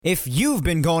If you've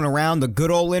been going around the good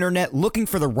old internet looking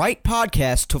for the right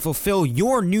podcast to fulfill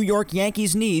your New York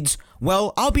Yankees needs,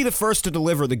 well, I'll be the first to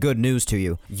deliver the good news to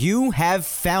you. You have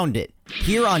found it.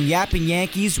 Here on Yapping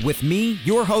Yankees with me,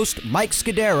 your host, Mike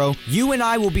Scudero, you and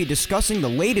I will be discussing the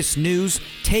latest news,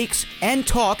 takes, and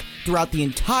talk throughout the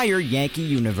entire Yankee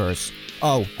universe.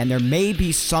 Oh, and there may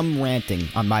be some ranting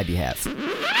on my behalf.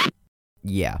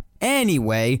 Yeah.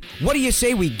 Anyway, what do you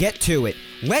say we get to it?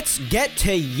 Let's get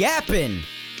to yapping!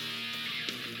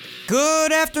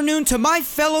 Good afternoon to my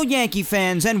fellow Yankee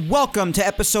fans, and welcome to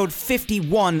episode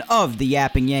 51 of the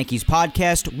Yapping Yankees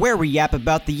podcast, where we yap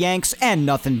about the Yanks and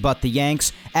nothing but the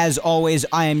Yanks. As always,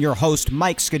 I am your host,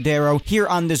 Mike Scudero, here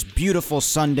on this beautiful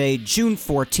Sunday, June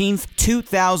 14th,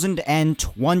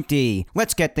 2020.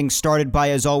 Let's get things started by,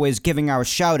 as always, giving our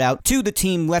shout-out to the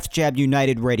Team Left Jab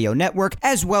United Radio Network,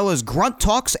 as well as Grunt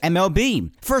Talks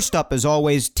MLB. First up, as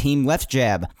always, Team Left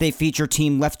Jab. They feature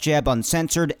Team Left Jab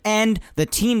Uncensored and the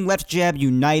Team Left Jab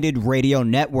United Radio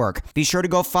Network. Be sure to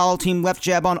go follow Team Left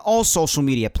Jab on all social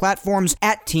media platforms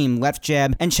at Team Left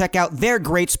Jab and check out their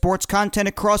great sports content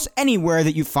across anywhere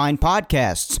that you find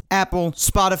podcasts. Apple,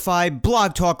 Spotify,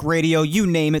 Blog Talk Radio, you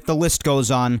name it, the list goes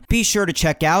on. Be sure to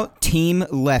check out Team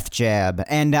Left Jab.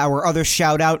 And our other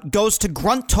shout out goes to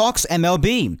Grunt Talks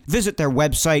MLB. Visit their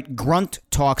website,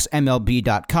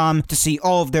 grunttalksmlb.com, to see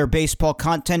all of their baseball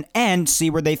content and see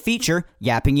where they feature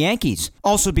Yapping Yankees.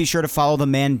 Also be sure to follow the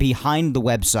man behind the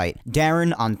website,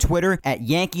 Darren, on Twitter at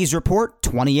Yankees Report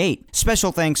 28.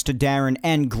 Special thanks to Darren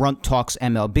and Grunt Talks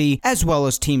MLB, as well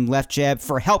as Team Left Jab,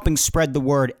 for helping spread the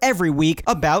word every week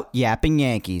about Yapping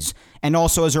Yankees. And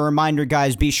also, as a reminder,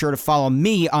 guys, be sure to follow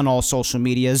me on all social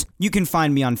medias. You can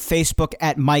find me on Facebook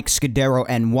at Mike Scudero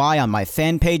NY on my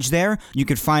fan page there. You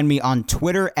can find me on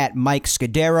Twitter at Mike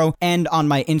Scudero and on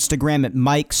my Instagram at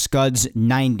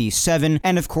MikeScuds97.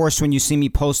 And of course, when you see me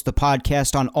post the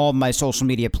podcast on all of my social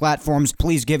media platforms,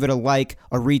 please give it a like,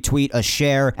 a retweet, a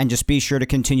share, and just be sure to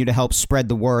continue to help spread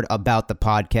the word about the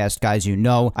podcast, guys. You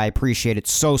know, I appreciate it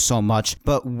so much.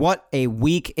 But what a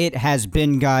week it has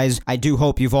been, guys. I do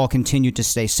hope you've all continued to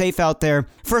stay safe out there.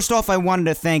 First off, I wanted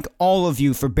to thank all of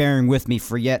you for bearing with me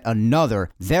for yet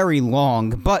another very long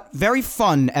but very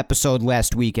fun episode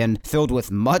last weekend, filled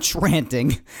with much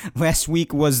ranting. Last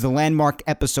week was the landmark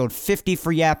episode 50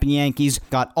 for Yapping Yankees.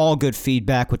 Got all good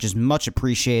feedback, which is much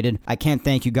appreciated. I can't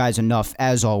thank you guys enough,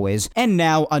 as always. And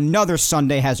now another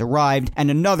Sunday has arrived, and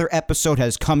another episode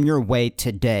has come your way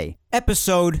today.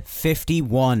 Episode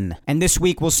 51. And this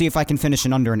week, we'll see if I can finish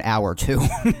in under an hour, too.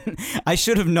 I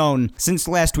should have known, since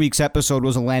last week's episode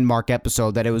was a landmark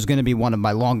episode, that it was going to be one of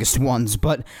my longest ones,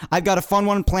 but I've got a fun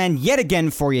one planned yet again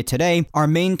for you today. Our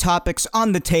main topics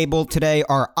on the table today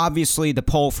are obviously the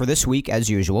poll for this week, as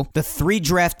usual, the 3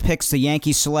 draft picks the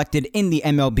Yankees selected in the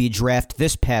MLB draft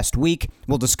this past week.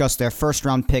 We'll discuss their first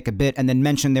round pick a bit, and then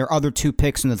mention their other 2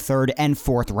 picks in the 3rd and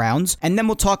 4th rounds. And then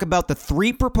we'll talk about the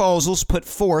 3 proposals put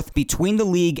forth between the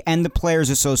league and the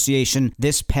Players Association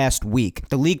this past week.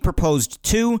 The league proposed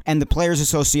 2, and the Players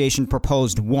Association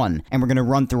proposed 1. And we're going to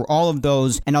run through all of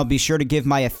those, and I'll be sure to give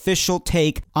my official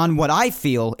take on what I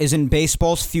feel is in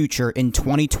baseball's future in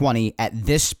 2020 at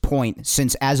this point,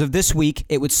 since as of this week,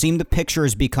 it would seem the picture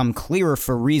has become clearer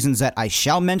for reasons that I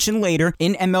shall mention later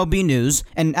in MLB news,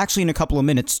 and actually in a couple of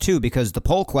minutes too, because the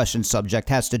poll question subject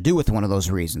has to do with one of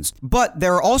those reasons. But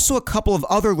there are also a couple of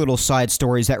other little side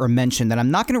stories that were mentioned that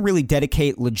I'm not going to really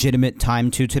dedicate legitimate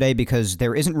time to today because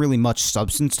there isn't really much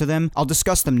substance to them. I'll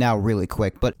discuss them now really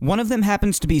quick, but one of them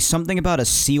happens to be something about a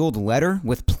sealed letter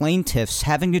with plaintiffs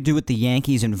having to do with the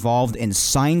Yankees involved in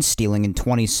sign stealing in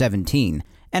 2017.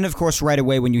 And of course, right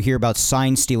away when you hear about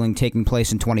sign stealing taking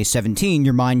place in 2017,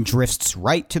 your mind drifts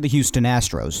right to the Houston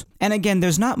Astros. And again,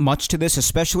 there's not much to this,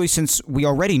 especially since we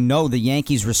already know the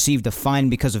Yankees received a fine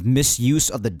because of misuse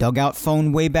of the dugout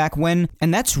phone way back when,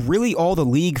 and that's really all the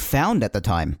league found at the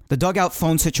time. The dugout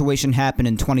phone situation happened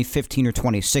in 2015 or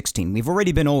 2016. We've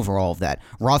already been over all of that.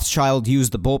 Rothschild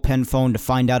used the bullpen phone to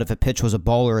find out if a pitch was a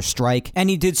ball or a strike, and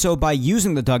he did so by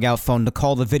using the dugout phone to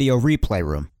call the video replay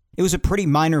room. It was a pretty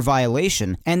minor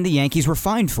violation, and the Yankees were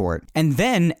fined for it. And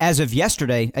then, as of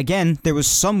yesterday, again, there was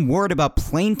some word about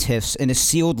plaintiffs in a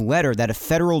sealed letter that a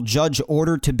federal judge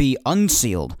ordered to be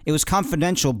unsealed. It was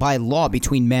confidential by law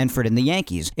between Manfred and the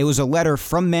Yankees. It was a letter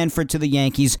from Manfred to the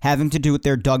Yankees having to do with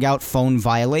their dugout phone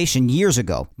violation years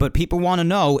ago. But people want to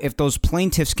know if those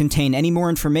plaintiffs contain any more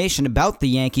information about the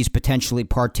Yankees potentially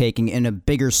partaking in a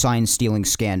bigger sign-stealing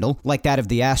scandal, like that of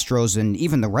the Astros and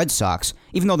even the Red Sox,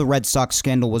 even though the Red Sox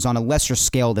scandal was was on a lesser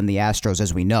scale than the Astros,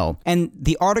 as we know. And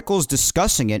the articles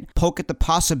discussing it poke at the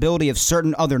possibility of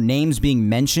certain other names being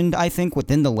mentioned, I think,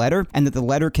 within the letter, and that the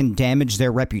letter can damage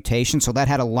their reputation. So that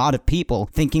had a lot of people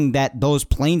thinking that those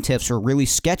plaintiffs were really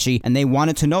sketchy, and they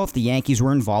wanted to know if the Yankees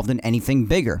were involved in anything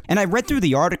bigger. And I read through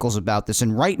the articles about this,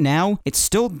 and right now, it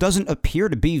still doesn't appear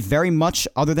to be very much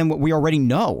other than what we already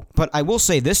know. But I will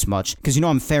say this much, because you know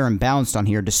I'm fair and balanced on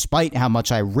here, despite how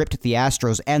much I ripped the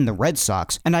Astros and the Red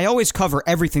Sox, and I always cover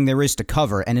everything there is to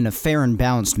cover, and in a fair and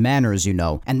balanced manner, as you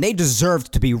know, and they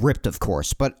deserved to be ripped, of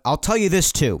course. But I'll tell you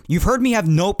this too, you've heard me have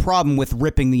no problem with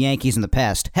ripping the Yankees in the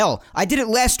past. Hell, I did it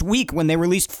last week when they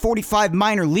released 45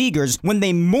 minor leaguers when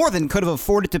they more than could have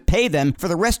afforded to pay them for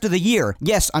the rest of the year.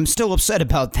 Yes, I'm still upset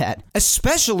about that,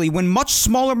 especially when much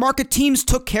smaller market teams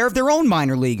took care of their own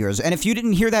minor leaguers. And if you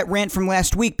didn't hear that rant from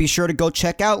last week, be sure to go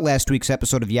check out last week's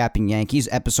episode of Yapping Yankees,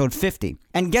 episode 50.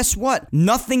 And guess what?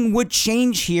 Nothing would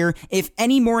change here if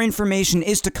any more information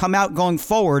is to come out going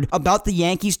forward about the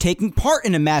Yankees taking part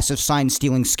in a massive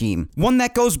sign-stealing scheme. One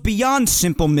that goes beyond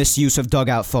simple misuse of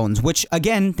dugout phones, which,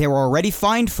 again, they were already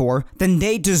fined for. Then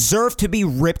they deserve to be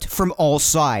ripped from all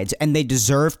sides, and they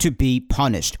deserve to be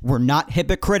punished. We're not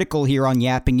hypocritical here on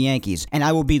Yapping Yankees, and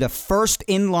I will be the first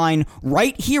in line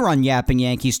right here on Yapping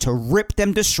Yankees to rip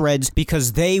them to shreds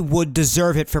because they would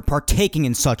deserve it for partaking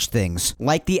in such things,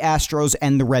 like the Astros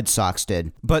and the Red Sox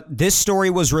did. But this story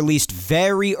was released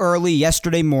very early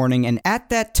yesterday morning, and at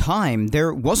that time,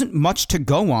 there wasn't much to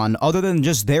go on other than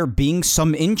just there being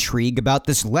some intrigue about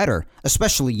this letter,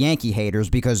 especially Yankee haters,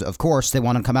 because of course they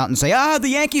want to come out and say, the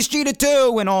Yankees cheated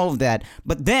too, and all of that.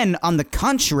 But then, on the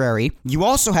contrary, you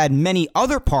also had many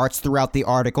other parts throughout the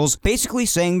articles basically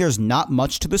saying there's not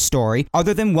much to the story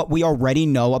other than what we already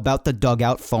know about the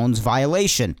dugout phones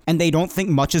violation, and they don't think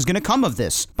much is going to come of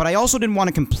this. But I also didn't want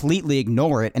to completely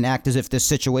ignore it and act as if this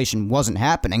situation wasn't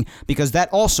happening, because that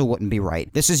also wouldn't be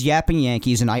right. This is Yapping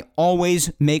Yankees, and I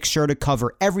always make sure to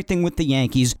cover everything with the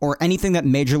Yankees or anything that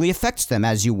majorly affects them,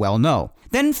 as you well know.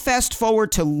 Then fast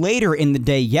forward to later in the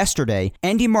day yesterday,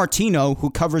 Andy Martino, who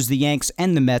covers the Yanks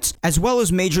and the Mets, as well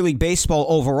as Major League Baseball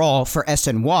overall for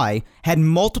SNY, had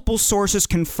multiple sources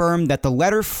confirm that the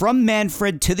letter from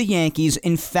Manfred to the Yankees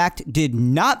in fact did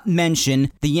not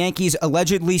mention the Yankees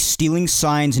allegedly stealing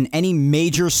signs in any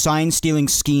major sign-stealing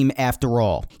scheme after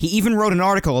all. He even wrote an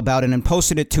article about it and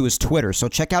posted it to his Twitter, so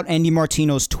check out Andy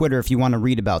Martino's Twitter if you want to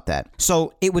read about that.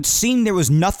 So it would seem there was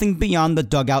nothing beyond the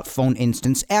dugout phone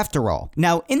instance after all.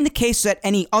 Now, in the case that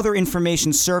any other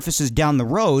information surfaces down the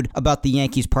road about the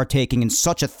Yankees partaking in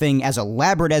such a thing as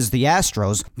elaborate as the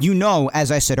Astros, you know,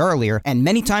 as I said earlier, and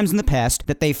many times in the past,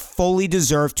 that they fully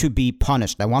deserve to be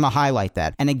punished. I want to highlight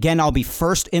that. And again, I'll be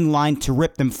first in line to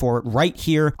rip them for it right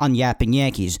here on Yapping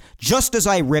Yankees, just as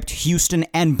I ripped Houston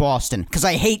and Boston, because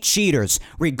I hate cheaters,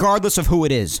 regardless of who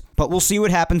it is. But we'll see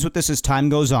what happens with this as time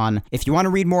goes on. If you want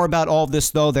to read more about all of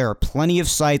this, though, there are plenty of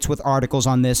sites with articles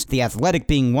on this, The Athletic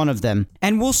being one of them.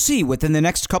 And we'll see within the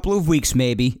next couple of weeks,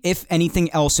 maybe, if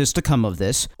anything else is to come of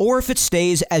this, or if it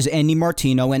stays as Andy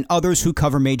Martino and others who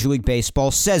cover Major League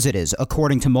Baseball says it is,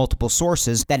 according to multiple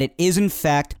sources, that it is in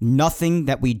fact nothing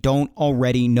that we don't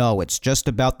already know. It's just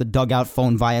about the dugout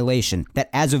phone violation.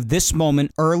 That as of this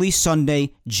moment, early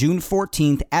Sunday, June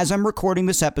 14th, as I'm recording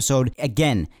this episode,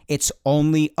 again, it's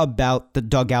only about the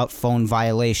dugout phone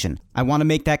violation. I want to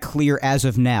make that clear as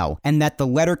of now, and that the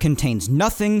letter contains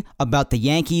nothing about the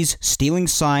Yankees stealing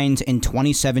signs in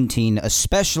 2017,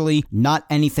 especially not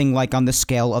anything like on the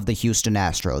scale of the Houston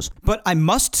Astros. But I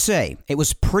must say, it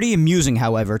was pretty amusing,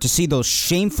 however, to see those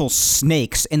shameful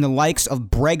snakes in the likes of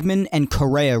Bregman and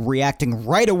Correa reacting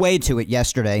right away to it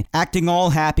yesterday, acting all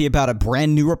happy about a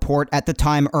brand new report at the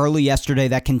time early yesterday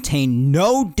that contained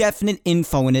no definite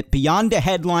info in it beyond a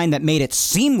headline that made it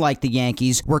seem like the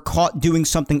Yankees were caught doing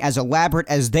something as elaborate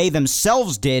as they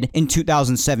themselves did in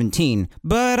 2017.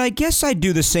 But I guess I'd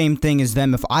do the same thing as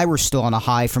them if I were still on a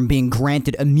high from being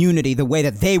granted immunity the way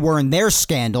that they were in their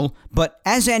scandal. But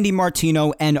as Andy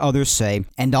Martino and others say,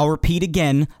 and I'll repeat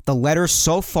again, the letter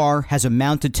so far has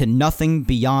amounted to nothing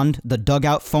beyond the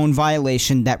dugout phone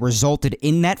violation that resulted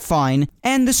in that fine,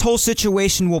 and this whole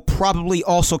situation will probably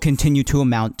also continue to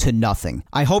amount to nothing.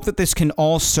 I hope that this can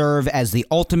all serve as the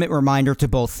ultimate reminder to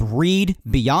both read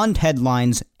beyond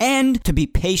headlines and to be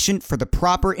patient for the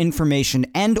proper information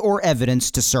and or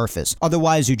evidence to surface.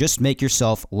 Otherwise, you just make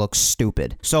yourself look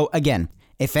stupid. So again,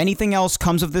 if anything else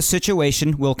comes of this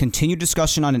situation, we'll continue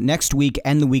discussion on it next week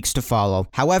and the weeks to follow.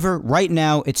 However, right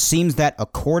now, it seems that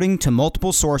according to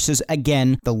multiple sources,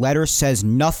 again, the letter says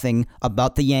nothing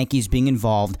about the Yankees being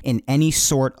involved in any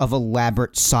sort of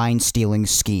elaborate sign-stealing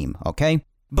scheme, okay?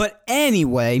 But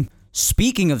anyway,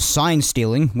 Speaking of sign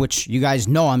stealing, which you guys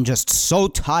know I'm just so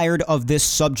tired of this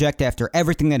subject after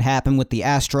everything that happened with the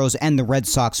Astros and the Red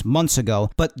Sox months ago,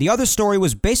 but the other story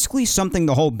was basically something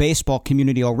the whole baseball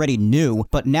community already knew,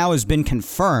 but now has been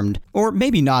confirmed, or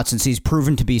maybe not since he's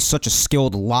proven to be such a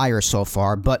skilled liar so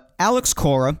far, but Alex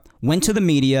Cora went to the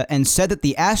media and said that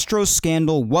the Astros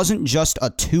scandal wasn't just a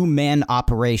two-man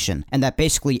operation, and that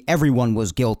basically everyone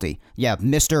was guilty. Yeah,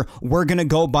 Mr. We're gonna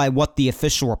go by what the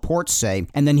official reports say,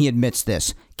 and then he admits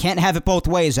this. Can't have it both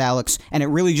ways, Alex, and it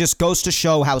really just goes to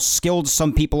show how skilled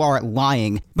some people are at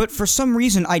lying. But for some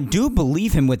reason, I do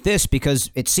believe him with this because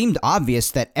it seemed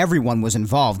obvious that everyone was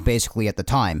involved basically at the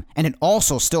time. And it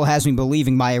also still has me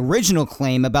believing my original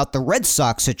claim about the Red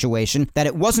Sox situation, that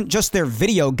it wasn't just their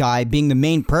video guy being the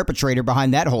main perpetrator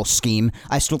behind that whole scheme.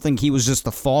 I still think he was just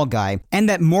the fall guy. And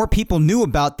that more people knew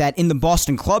about that in the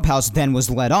Boston clubhouse than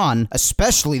was let on,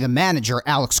 especially the manager,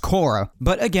 Alex Cora.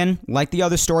 But again, like the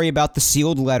other story about the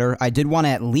sealed letter, I did want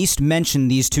to at least mention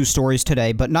these two stories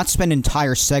today, but not spend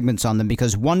entire segments on them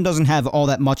because one doesn't have all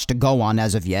that much to go on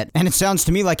as of yet, and it sounds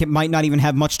to me like it might not even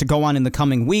have much to go on in the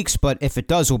coming weeks, but if it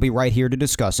does, we'll be right here to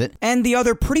discuss it. And the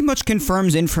other pretty much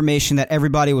confirms information that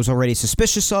everybody was already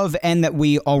suspicious of and that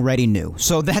we already knew.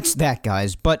 So that's that,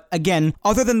 guys. But again,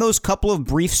 other than those couple of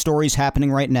brief stories happening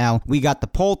right now, we got the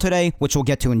poll today, which we'll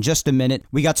get to in just a minute.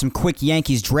 We got some quick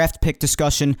Yankees draft pick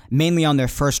discussion, mainly on their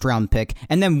first round pick,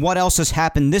 and then what else has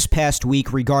happened this past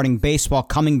week regarding baseball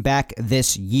coming back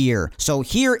this year. So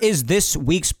here is this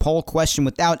week's poll question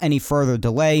without any further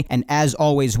delay, and as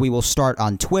always, we will start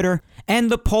on Twitter.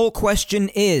 And the poll question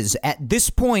is, at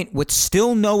this point, with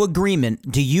still no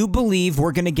agreement, do you believe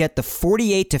we're going to get the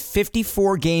 48 to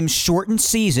 54 game shortened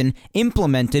season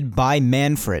implemented by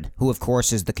Manfred, who of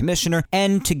course is the commissioner,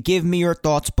 and to give me your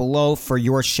thoughts below for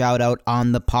your shout out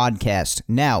on the podcast.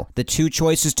 Now, the two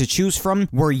choices to choose from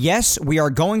were yes, we are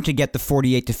going to get the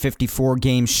 48 to 54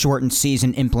 game shortened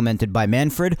season implemented by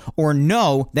Manfred, or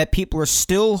no, that people are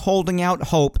still holding out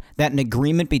hope that an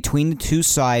agreement between the two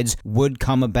sides would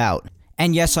come about.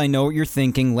 And yes, I know what you're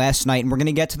thinking. Last night, and we're going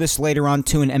to get to this later on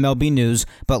too in MLB news,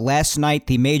 but last night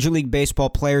the Major League Baseball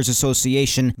Players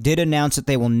Association did announce that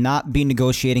they will not be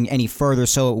negotiating any further,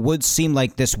 so it would seem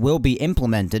like this will be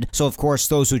implemented. So of course,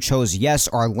 those who chose yes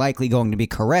are likely going to be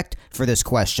correct for this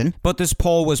question, but this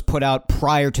poll was put out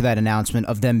prior to that announcement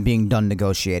of them being done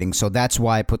negotiating, so that's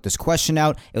why I put this question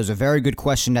out. It was a very good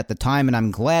question at the time, and I'm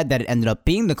glad that it ended up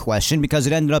being the question because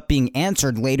it ended up being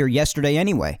answered later yesterday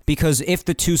anyway. Because if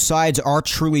the two sides are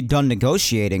truly done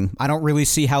negotiating, I don't really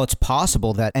see how it's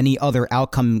possible that any other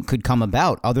outcome could come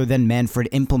about other than Manfred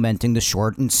implementing the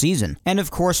shortened season. And of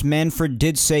course, Manfred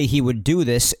did say he would do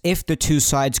this if the two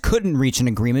sides couldn't reach an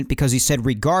agreement because he said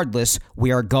regardless,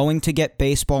 we are going to get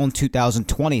baseball in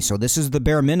 2020, so this is the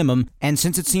bare minimum. And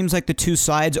since it seems like the two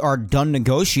sides are done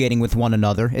negotiating with one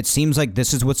another, it seems like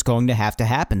this is what's going to have to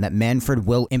happen, that Manfred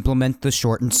will implement the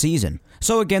shortened season.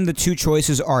 So again, the two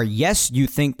choices are yes, you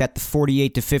think that the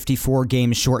 48 to 54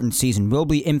 game shortened season will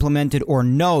be implemented, or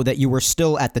no, that you were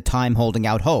still at the time holding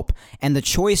out hope. And the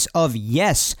choice of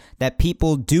yes, that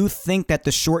people do think that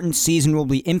the shortened season will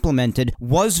be implemented,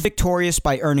 was victorious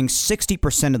by earning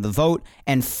 60% of the vote,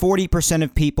 and 40%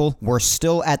 of people were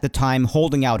still at the time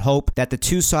holding out hope that the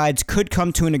two sides could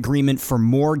come to an agreement for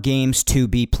more games to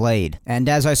be played. And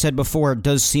as I said before, it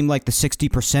does seem like the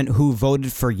 60% who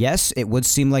voted for yes, it would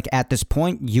seem like at this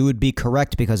point you would be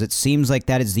correct because it seems like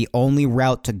that is the only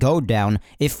route to go down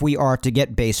if we are to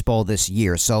get baseball this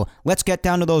year. So let's get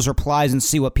down to those replies and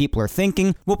see what people are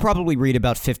thinking. We'll probably read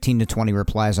about 15 to 20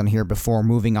 replies on here before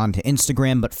moving on to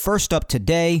Instagram, but first up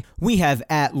today, we have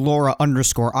at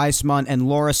Laura_Eisman, and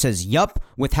Laura says, yup,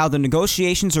 with how the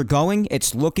negotiations are going,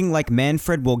 it's looking like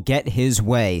Manfred will get his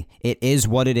way. It is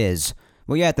what it is.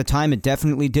 Well, yeah, at the time, it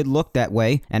definitely did look that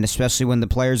way, and especially when the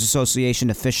Players Association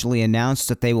officially announced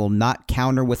that they will not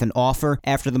counter with an offer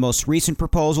after the most recent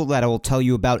proposal that I will tell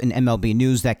you about in MLB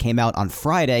News that came out on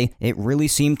Friday, it really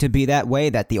seemed to be that way,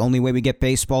 that the only way we get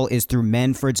baseball is through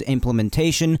Manfred's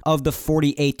implementation of the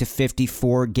 48 to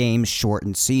 54 game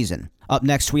shortened season. Up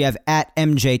next, we have at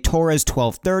MJ Torres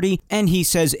 1230, and he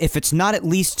says, if it's not at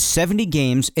least 70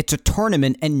 games, it's a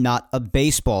tournament and not a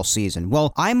baseball season.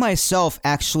 Well, I myself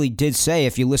actually did say,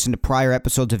 if you listen to prior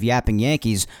episodes of Yapping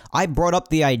Yankees, I brought up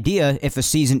the idea, if a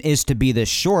season is to be this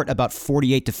short, about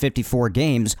 48 to 54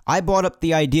 games, I brought up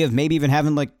the idea of maybe even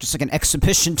having just like an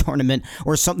exhibition tournament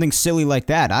or something silly like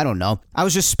that. I don't know. I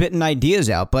was just spitting ideas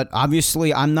out, but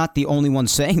obviously I'm not the only one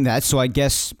saying that, so I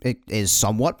guess it is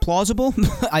somewhat plausible,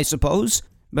 I suppose.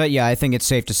 But yeah, I think it's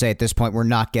safe to say at this point we're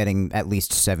not getting at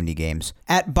least 70 games.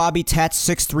 At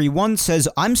BobbyTats631 says,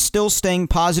 I'm still staying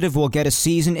positive we'll get a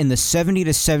season in the 70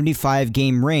 to 75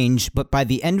 game range, but by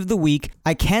the end of the week,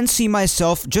 I can see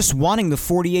myself just wanting the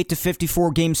 48 to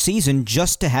 54 game season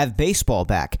just to have baseball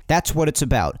back. That's what it's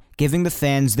about, giving the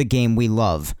fans the game we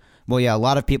love. Well, yeah, a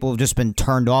lot of people have just been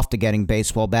turned off to getting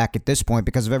baseball back at this point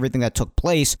because of everything that took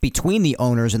place between the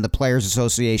owners and the Players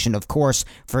Association, of course,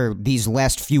 for these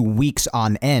last few weeks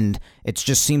on end. It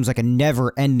just seems like a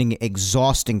never-ending,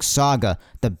 exhausting saga,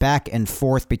 the back and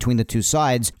forth between the two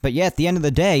sides. But yeah, at the end of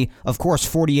the day, of course,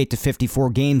 48 to 54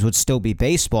 games would still be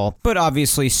baseball, but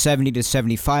obviously 70 to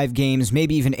 75 games,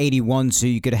 maybe even 81, so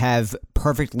you could have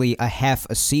perfectly a half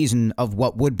a season of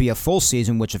what would be a full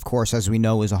season, which of course, as we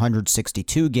know, is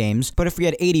 162 games. But if we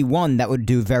had 81, that would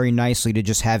do very nicely to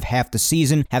just have half the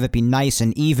season, have it be nice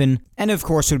and even, and of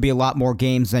course it would be a lot more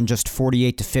games than just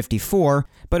 48 to 54,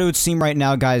 but it would seem right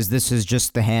now, guys, this is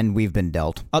just the hand we've been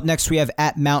dealt. Up next, we have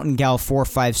at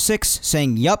MountainGal456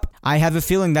 saying, yup, I have a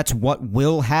feeling that's what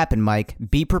will happen, Mike.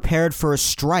 Be prepared for a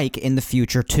strike in the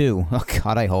future, too. Oh,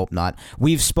 God, I hope not.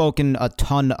 We've spoken a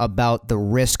ton about the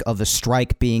risk of a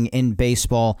strike being in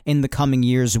baseball in the coming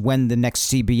years when the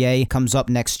next CBA comes up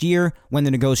next year, when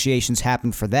the negotiations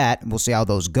happen for that. We'll see how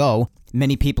those go.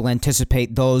 Many people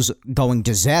anticipate those going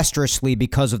disastrously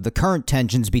because of the current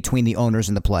tensions between the owners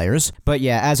and the players. But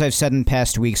yeah, as I've said in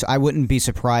past weeks, I wouldn't be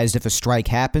surprised if a strike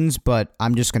happens, but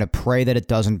I'm just going to pray that it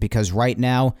doesn't, because right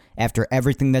now, after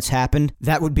everything that's happened,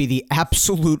 that would be the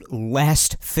absolute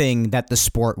last thing that the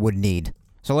sport would need.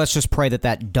 So let's just pray that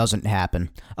that doesn't happen.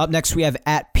 Up next, we have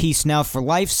at Peace Now for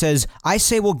Life says, I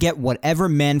say we'll get whatever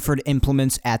Manfred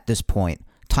implements at this point.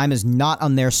 Time is not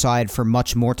on their side for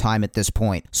much more time at this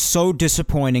point. So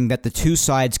disappointing that the two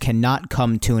sides cannot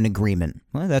come to an agreement.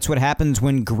 Well, that's what happens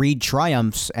when greed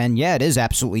triumphs, and yeah, it is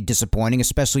absolutely disappointing,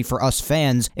 especially for us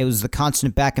fans. It was the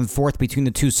constant back and forth between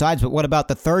the two sides, but what about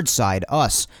the third side,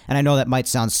 us? And I know that might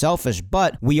sound selfish,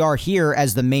 but we are here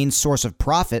as the main source of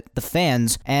profit, the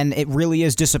fans, and it really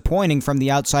is disappointing from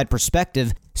the outside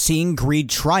perspective, seeing greed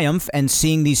triumph and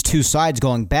seeing these two sides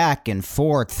going back and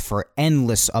forth for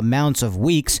endless amounts of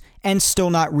weeks and still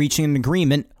not reaching an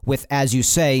agreement with, as you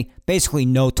say, basically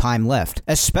no time left.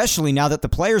 Especially now that the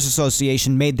Players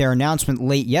Association made their announcement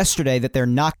late yesterday that they're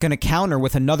not going to counter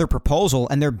with another proposal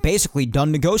and they're basically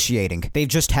done negotiating. They've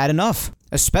just had enough.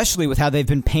 Especially with how they've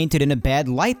been painted in a bad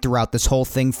light throughout this whole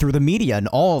thing through the media and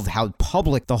all of how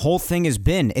public the whole thing has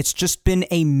been. It's just been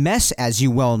a mess, as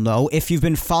you well know, if you've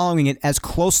been following it as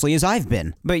closely as I've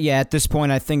been. But yeah, at this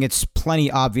point, I think it's plenty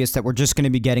obvious that we're just going to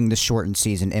be getting the shortened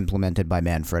season implemented by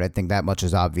Manfred. I think that much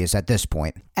is obvious at this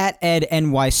point. At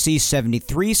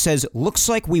EdNYC73 says, looks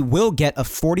like we will get a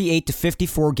 48 to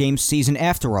 54 game season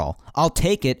after all. I'll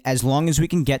take it as long as we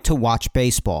can get to watch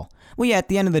baseball. Well, yeah, at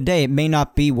the end of the day, it may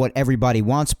not be what everybody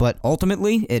wants, but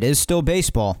ultimately, it is still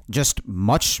baseball. Just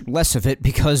much less of it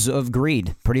because of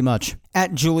greed, pretty much.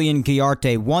 At Julian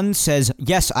Guiarte 1 says,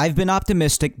 yes, I've been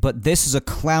optimistic, but this is a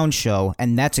clown show,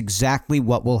 and that's exactly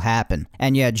what will happen.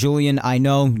 And yeah, Julian, I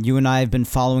know you and I have been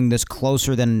following this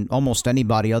closer than almost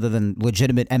anybody other than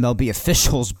legitimate MLB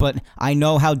officials, but I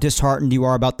know how disheartened you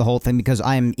are about the whole thing because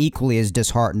I am equally as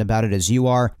disheartened about it as you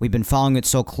are. We've been following it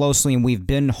so closely, and we've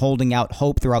been holding out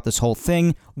hope throughout this whole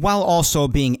thing, while also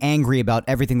being angry about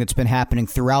everything that's been happening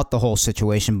throughout the whole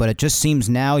situation. But it just seems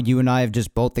now you and I have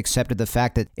just both accepted the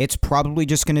fact that it's probably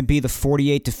just going to be the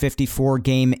 48 to 54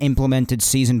 game implemented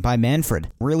season by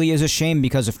Manfred. Really is a shame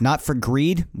because if not for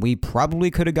greed, we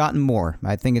probably could have gotten more.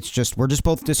 I think it's just, we're just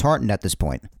both disheartened at this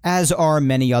point. As are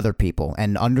many other people,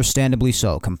 and understandably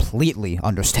so, completely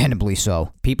understandably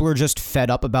so. People are just fed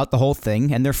up about the whole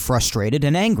thing, and they're frustrated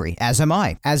and angry, as am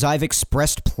I, as I've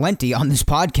expressed plenty on this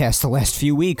podcast the last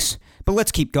few weeks. But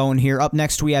let's keep going here. Up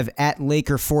next, we have at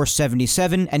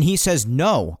Laker477, and he says,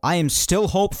 no, I am still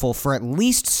hopeful for at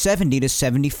least 70 to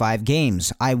 75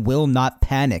 games. I will not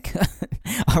panic.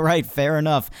 All right, fair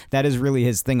enough. That is really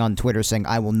his thing on Twitter, saying,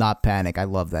 I will not panic. I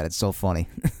love that. It's so funny.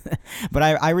 But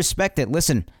I respect it.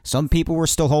 Listen, some people were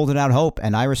still holding out hope,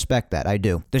 and I respect that. I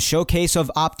do. The showcase of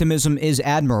optimism is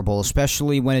admirable,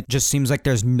 especially when it just seems like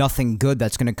there's nothing good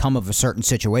that's going to come of a certain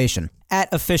situation.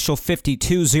 At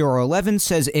official52011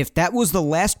 says, if that was the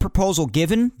last proposal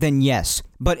given, then yes.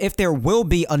 But if there will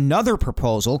be another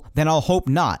proposal, then I'll hope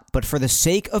not. But for the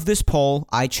sake of this poll,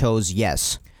 I chose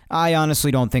yes. I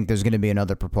honestly don't think there's going to be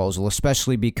another proposal,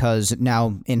 especially because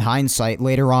now, in hindsight,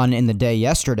 later on in the day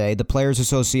yesterday, the Players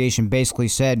Association basically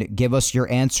said, give us your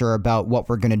answer about what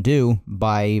we're going to do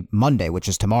by Monday, which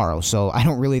is tomorrow. So I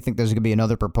don't really think there's going to be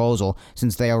another proposal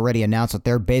since they already announced that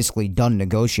they're basically done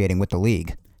negotiating with the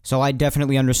league. So I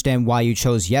definitely understand why you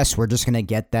chose yes, we're just going to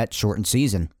get that shortened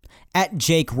season. At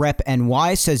Jake Rep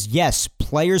NY says yes,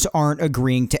 players aren't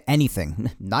agreeing to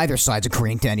anything. Neither side's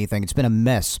agreeing to anything. It's been a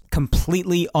mess.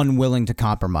 Completely unwilling to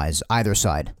compromise, either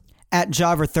side. At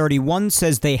Java31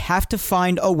 says they have to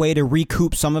find a way to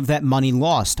recoup some of that money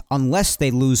lost, unless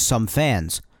they lose some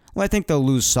fans. Well, I think they'll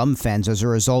lose some fans as a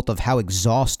result of how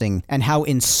exhausting and how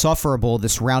insufferable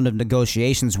this round of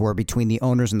negotiations were between the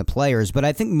owners and the players, but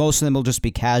I think most of them will just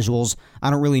be casuals. I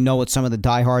don't really know what some of the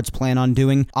diehards plan on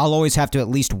doing. I'll always have to at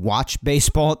least watch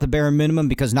baseball at the bare minimum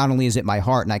because not only is it my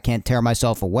heart and I can't tear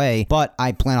myself away, but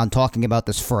I plan on talking about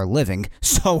this for a living,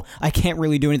 so I can't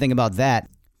really do anything about that.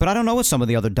 But I don't know what some of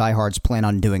the other diehards plan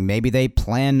on doing. Maybe they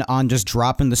plan on just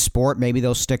dropping the sport. Maybe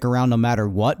they'll stick around no matter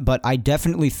what. But I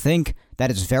definitely think that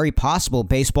it's very possible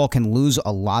baseball can lose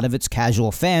a lot of its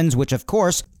casual fans, which of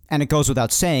course, and it goes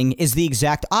without saying, is the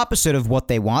exact opposite of what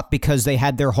they want because they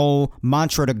had their whole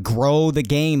mantra to grow the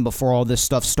game before all this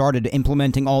stuff started,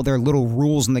 implementing all their little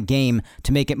rules in the game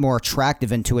to make it more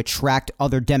attractive and to attract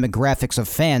other demographics of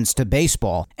fans to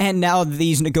baseball. And now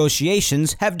these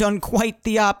negotiations have done quite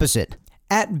the opposite.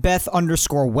 At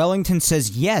Beth_Wellington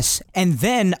says yes, and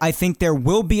then I think there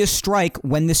will be a strike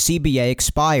when the CBA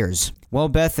expires. Well,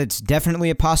 Beth, it's definitely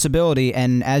a possibility,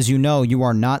 and as you know, you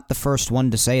are not the first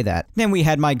one to say that. Then we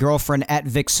had my girlfriend at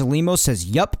Vic Salimo says,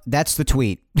 yup, that's the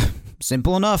tweet.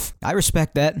 Simple enough. I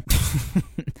respect that.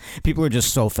 People are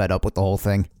just so fed up with the whole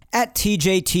thing. At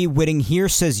TJT Whitting here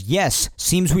says, yes,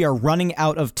 seems we are running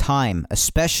out of time,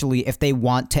 especially if they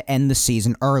want to end the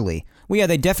season early. Well, yeah,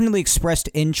 they definitely expressed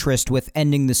interest with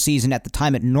ending the season at the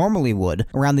time it normally would,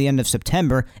 around the end of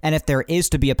September, and if there is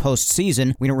to be a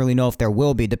postseason, we don't really know if there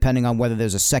will be, depending on whether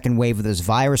there's a second wave of this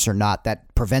virus or not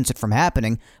that prevents it from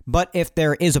happening, but if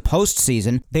there is a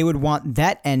postseason, they would want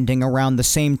that ending around the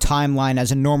same timeline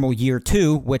as a normal year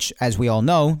 2, which, as we all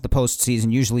know, the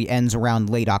postseason usually ends around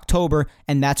late October,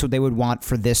 and that's what they would want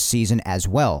for this season as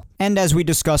well. And as we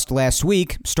discussed last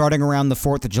week, starting around the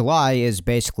 4th of July is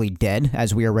basically dead,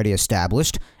 as we already established,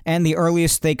 and the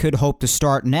earliest they could hope to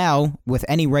start now with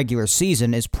any regular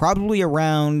season is probably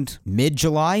around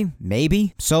mid-July,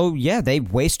 maybe. So yeah, they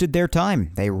wasted their time.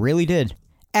 They really did.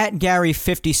 At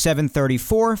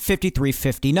Gary5734,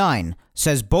 5359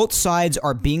 says both sides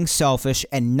are being selfish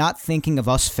and not thinking of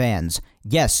us fans.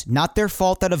 Yes, not their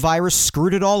fault that a virus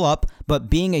screwed it all up, but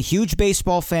being a huge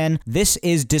baseball fan, this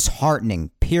is disheartening,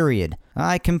 period.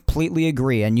 I completely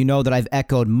agree, and you know that I've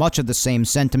echoed much of the same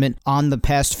sentiment on the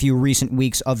past few recent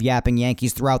weeks of Yapping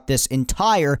Yankees throughout this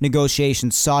entire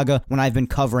negotiation saga when I've been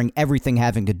covering everything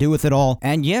having to do with it all.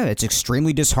 And yeah, it's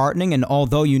extremely disheartening, and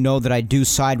although you know that I do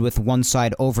side with one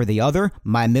side over the other,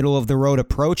 my middle-of-the-road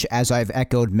approach, as I've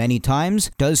echoed many times,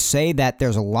 does say that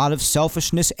there's a lot of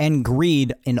selfishness and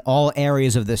greed in all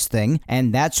areas of this thing,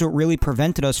 and that's what really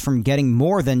prevented us from getting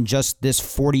more than just this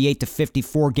 48 to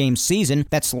 54 game season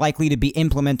that's likely to be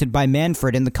implemented by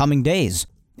Manfred in the coming days.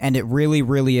 And it really,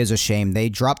 really is a shame. They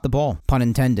dropped the ball. Pun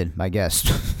intended, I guess.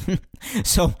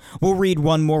 So we'll read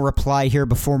one more reply here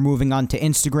before moving on to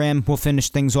Instagram. We'll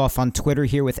finish things off on Twitter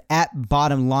here with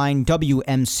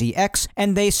 @BottomLineWMCX.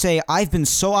 And they say, I've been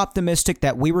so optimistic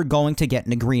that we were going to get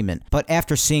an agreement. But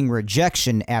after seeing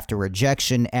rejection after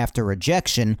rejection after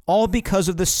rejection, all because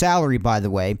of the salary, by the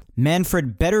way,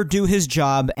 Manfred better do his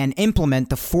job and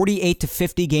implement the 48 to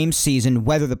 50 game season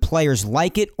whether the players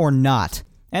like it or not.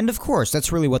 And of course,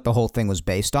 that's really what the whole thing was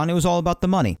based on. It was all about the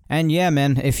money. And yeah,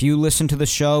 man, if you listen to the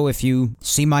show, if you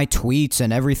see my tweets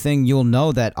and everything, you'll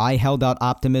know that I held out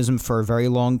optimism for a very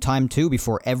long time too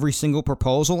before every single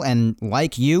proposal. And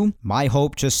like you, my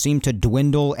hope just seemed to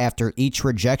dwindle after each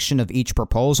rejection of each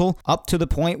proposal up to the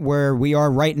point where we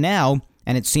are right now.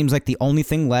 And it seems like the only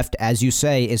thing left, as you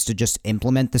say, is to just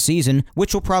implement the season,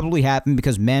 which will probably happen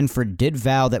because Manfred did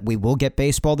vow that we will get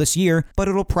baseball this year, but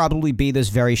it'll probably be this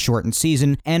very shortened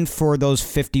season, and for those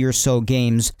 50 or so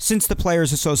games, since the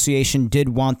Players Association did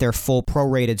want their full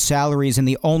prorated salaries, and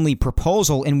the only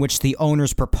proposal in which the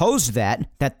owners proposed that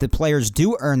the players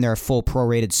do earn their full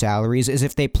prorated salaries is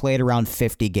if they played around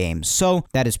 50 games. So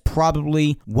that is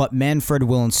probably what Manfred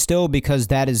will instill because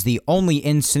that is the only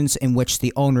instance in which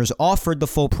the owners offer the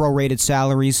full prorated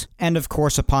salaries, and of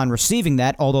course upon receiving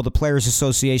that, although the Players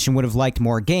Association would have liked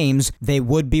more games, they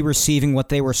would be receiving what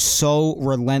they were so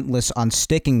relentless on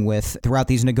sticking with throughout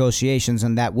these negotiations,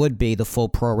 and that would be the full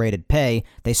prorated pay.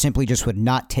 They simply just would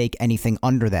not take anything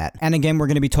under that. And again, we're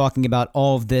going to be talking about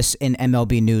all of this in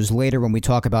MLB News later when we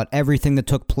talk about everything that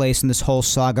took place in this whole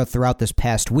saga throughout this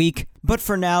past week. But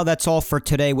for now, that's all for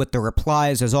today with the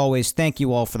replies. As always, thank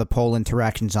you all for the poll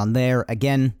interactions on there.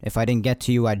 Again, if I didn't get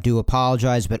to you, I do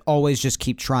apologize, but always just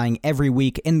keep trying every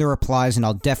week in the replies, and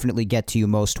I'll definitely get to you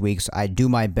most weeks. I do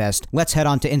my best. Let's head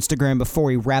on to Instagram before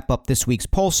we wrap up this week's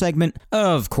poll segment.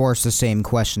 Of course, the same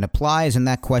question applies, and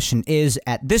that question is,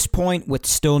 at this point, with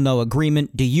still no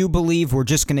agreement, do you believe we're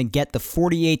just going to get the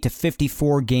 48 to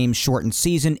 54 game shortened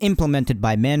season implemented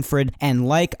by Manfred? And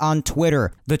like on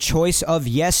Twitter, the choice of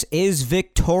yes is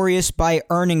victorious by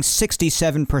earning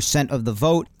 67% of the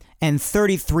vote, and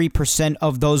 33%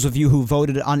 of those of you who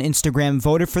voted on Instagram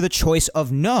voted for the choice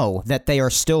of no, that they are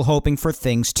still hoping for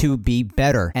things to be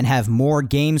better and have more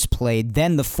games played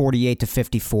than the 48 to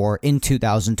 54 in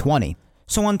 2020.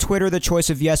 So on Twitter, the choice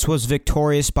of yes was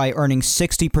victorious by earning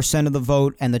 60% of the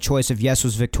vote, and the choice of yes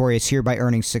was victorious here by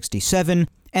earning 67%.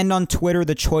 And on Twitter,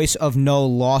 the choice of no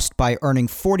lost by earning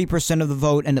 40% of the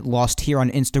vote, and it lost here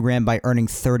on Instagram by earning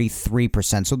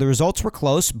 33%. So the results were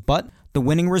close, but the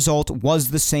winning result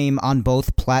was the same on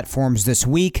both platforms this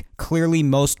week. Clearly,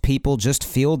 most people just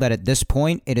feel that at this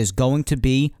point, it is going to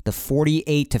be the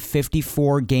 48 to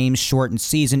 54 games shortened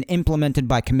season implemented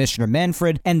by Commissioner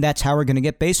Manfred, and that's how we're going to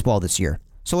get baseball this year.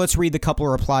 So let's read the couple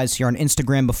of replies here on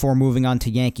Instagram before moving on to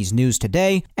Yankees news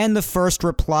today. And the first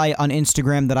reply on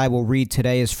Instagram that I will read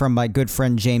today is from my good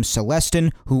friend James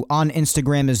Celestin, who on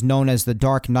Instagram is known as the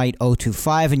Dark Knight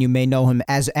 025, and you may know him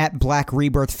as at Black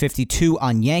Rebirth 52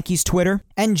 on Yankees Twitter.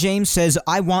 And James says,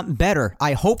 I want better.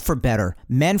 I hope for better.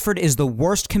 Manfred is the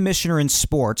worst commissioner in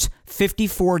sports.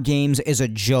 54 games is a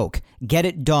joke. Get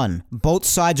it done. Both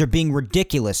sides are being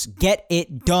ridiculous. Get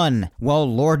it done. Well,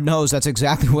 Lord knows that's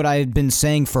exactly what I have been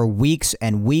saying for weeks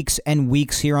and weeks and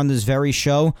weeks here on this very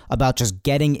show about just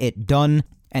getting it done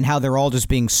and how they're all just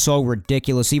being so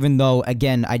ridiculous, even though,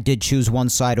 again, I did choose one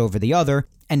side over the other.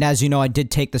 And as you know, I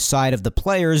did take the side of the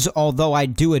players, although I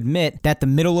do admit that the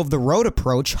middle-of-the-road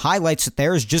approach highlights that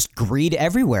there is just greed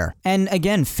everywhere. And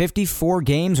again, 54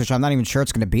 games, which I'm not even sure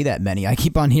it's going to be that many. I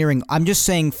keep on hearing, I'm just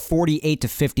saying 48 to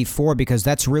 54 because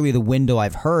that's really the window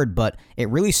I've heard, but it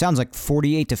really sounds like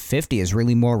 48 to 50 is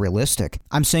really more realistic.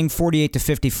 I'm saying 48 to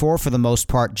 54 for the most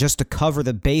part just to cover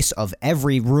the base of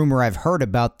every rumor I've heard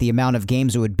about the amount of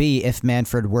games it would be if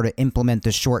Manfred were to implement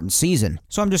the shortened season.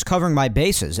 So I'm just covering my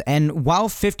bases. And while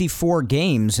 54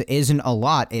 games isn't a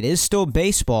lot, it is still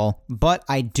baseball, but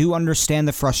I do understand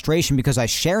the frustration because I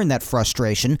share in that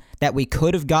frustration that we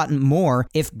could have gotten more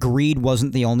if greed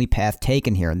wasn't the only path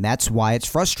taken here, and that's why it's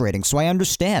frustrating. So I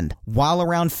understand. While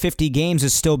around 50 games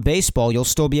is still baseball, you'll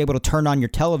still be able to turn on your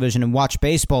television and watch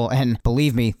baseball, and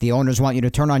believe me, the owners want you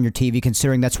to turn on your TV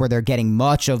considering that's where they're getting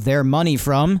much of their money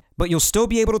from, but you'll still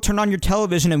be able to turn on your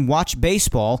television and watch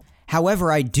baseball.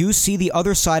 However, I do see the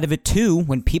other side of it too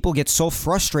when people get so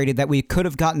frustrated that we could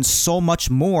have gotten so much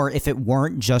more if it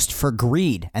weren't just for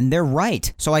greed. And they're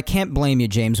right. So I can't blame you,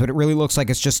 James, but it really looks like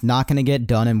it's just not going to get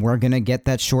done and we're going to get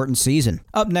that shortened season.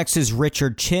 Up next is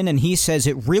Richard Chin, and he says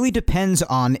it really depends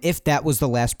on if that was the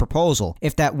last proposal.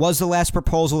 If that was the last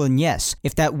proposal, then yes.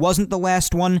 If that wasn't the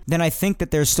last one, then I think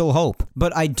that there's still hope.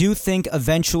 But I do think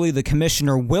eventually the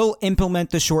commissioner will implement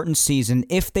the shortened season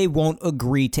if they won't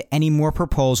agree to any more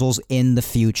proposals in the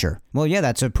future. Well, yeah,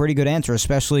 that's a pretty good answer,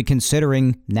 especially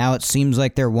considering now it seems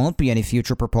like there won't be any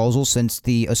future proposals since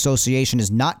the association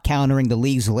is not countering the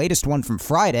league's latest one from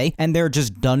Friday, and they're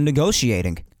just done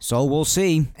negotiating. So we'll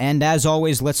see. And as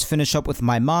always, let's finish up with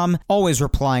my mom, always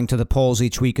replying to the polls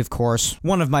each week, of course.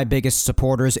 One of my biggest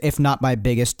supporters, if not my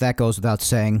biggest, that goes without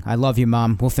saying. I love you,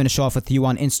 Mom. We'll finish off with you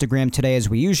on Instagram today as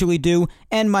we usually do.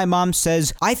 And my mom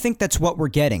says, I think that's what we're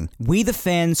getting. We, the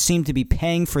fans, seem to be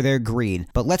paying for their greed.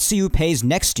 But let's see who pays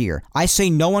next year. I say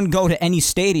no one go to any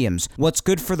stadiums. What's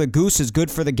good for the goose is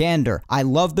good for the gander. I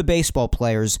love the baseball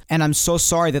players, and I'm so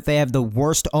sorry that they have the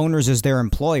worst owners as their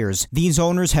employers. These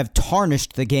owners have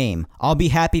tarnished the game. I'll be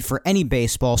happy for any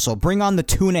baseball, so bring on the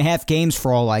 2.5 games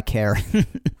for all I care.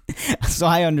 So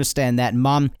I understand that,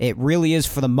 Mom. It really is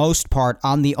for the most part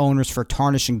on the owners for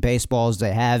tarnishing baseball as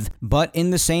they have, but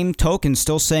in the same token,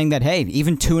 still saying that, hey,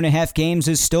 even 2.5 games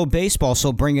is still baseball,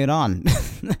 so bring it on.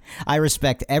 I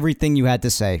respect everything you had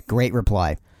to say. Great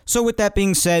reply. So with that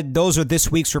being said, those are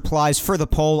this week's replies for the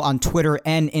poll on Twitter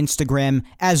and Instagram.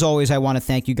 As always, I want to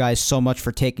thank you guys so much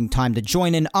for taking time to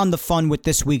join in on the fun with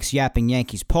this week's Yapping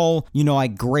Yankees poll. You know I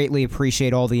greatly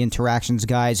appreciate all the interactions,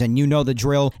 guys, and you know the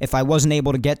drill. If I wasn't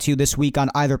able to get to you this week on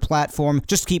either platform,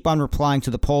 just keep on replying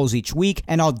to the polls each week,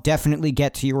 and I'll definitely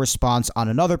get to your response on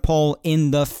another poll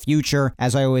in the future.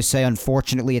 As I always say,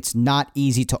 unfortunately, it's not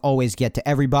easy to always get to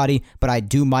everybody, but I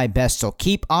do my best, so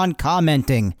keep on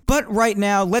commenting. But right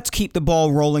now, let's let's keep the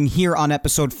ball rolling here on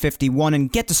episode 51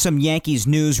 and get to some Yankees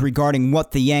news regarding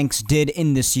what the Yanks did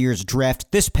in this year's draft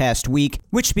this past week,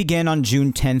 which began on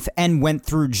June 10th and went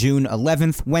through June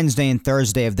 11th, Wednesday and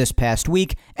Thursday of this past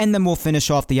week, and then we'll finish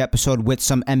off the episode with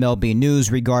some MLB news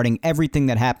regarding everything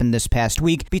that happened this past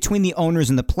week between the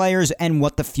owners and the players and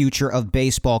what the future of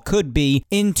baseball could be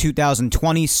in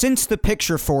 2020, since the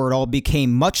picture for it all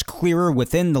became much clearer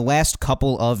within the last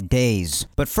couple of days.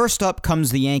 But first up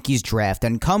comes the Yankees draft,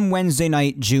 and come Wednesday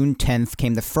night, June 10th,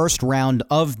 came the first round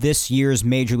of this year's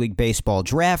Major League Baseball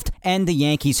draft, and the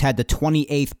Yankees had the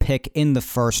 28th pick in the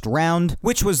first round,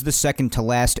 which was the second to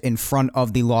last in front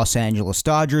of the Los Angeles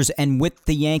Dodgers. And with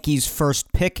the Yankees'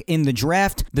 first pick in the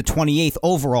draft, the 28th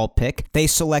overall pick, they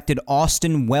selected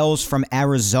Austin Wells from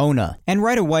Arizona. And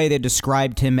right away, they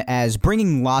described him as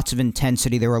bringing lots of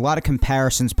intensity. There were a lot of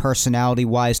comparisons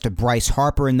personality-wise to Bryce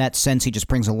Harper in that sense. He just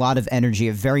brings a lot of energy,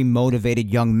 a very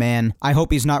motivated young man. I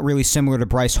hope he's not really similar to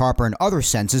Bryce Harper in other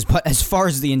senses, but as far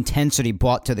as the intensity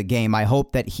brought to the game, I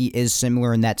hope that he is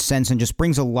similar in that sense and just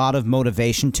brings a lot of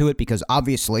motivation to it, because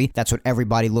obviously that's what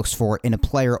everybody looks for in a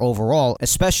player overall,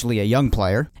 especially a young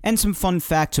player. And some fun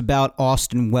facts about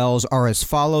Austin Wells are as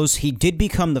follows. He did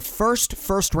become the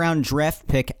first-round draft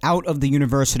pick out of the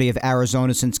University of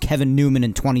Arizona since Kevin Newman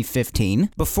in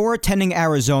 2015. Before attending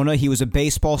Arizona, he was a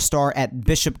baseball star at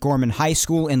Bishop Gorman High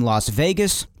School in Las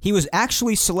Vegas. He was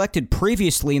actually selected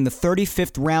previously in the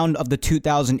 35th round of the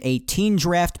 2018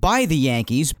 draft by the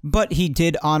Yankees, but he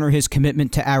did honor his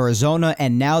commitment to Arizona,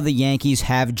 and now the Yankees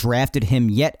have drafted him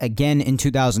yet again in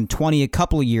 2020, a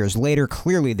couple of years later.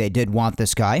 Clearly they did want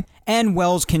this guy. And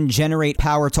Wells can generate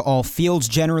power to all fields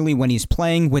generally when he's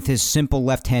playing with his simple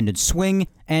left-handed swing,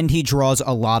 and he draws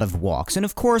a lot of walks. And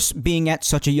of course, being at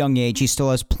such a young age, he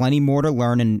still has plenty more to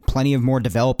learn and plenty of more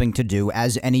developing to do,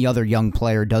 as any other young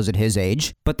player does at his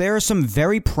age. But there are some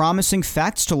very promising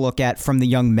facts to look at from the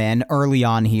young man early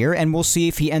on here, and we'll see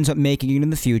if he ends up making it in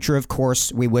the future. Of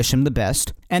course, we wish him the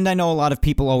best. And I know a lot of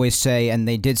people always say, and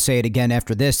they did say it again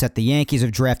after this, that the Yankees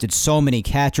have drafted so many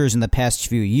catchers in the past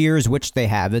few years, which they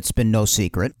have. It's been no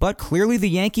secret. But clearly the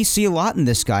Yankees see a lot in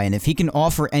this guy, and if he can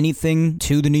offer anything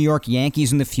to the New York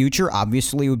Yankees in the future,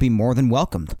 obviously it would be more than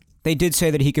welcomed. They did say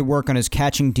that he could work on his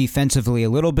catching defensively a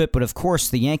little bit, but of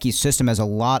course, the Yankees system has a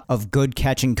lot of good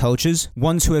catching coaches,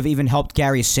 ones who have even helped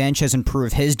Gary Sanchez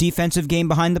improve his defensive game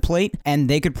behind the plate, and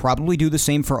they could probably do the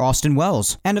same for Austin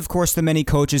Wells. And of course, the many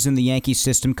coaches in the Yankees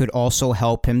system could also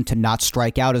help him to not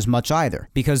strike out as much either,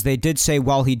 because they did say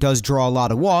while he does draw a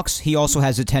lot of walks, he also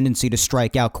has a tendency to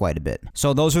strike out quite a bit.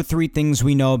 So those are three things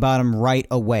we know about him right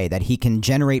away: that he can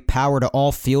generate power to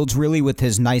all fields really with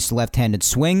his nice left-handed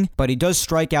swing, but he does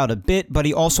strike out a bit, but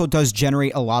he also does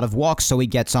generate a lot of walks, so he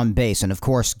gets on base. And of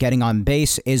course, getting on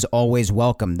base is always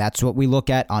welcome. That's what we look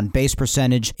at. On base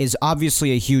percentage is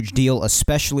obviously a huge deal,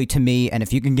 especially to me, and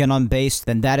if you can get on base,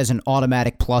 then that is an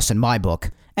automatic plus in my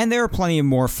book. And there are plenty of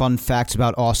more fun facts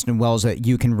about Austin Wells that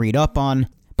you can read up on.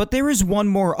 But there is one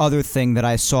more other thing that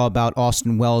I saw about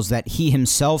Austin Wells that he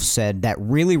himself said that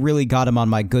really got him on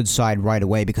my good side right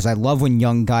away, because I love when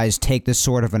young guys take this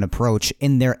sort of an approach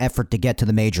in their effort to get to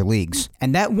the major leagues.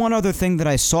 And that one other thing that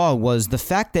I saw was the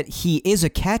fact that he is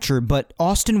a catcher, but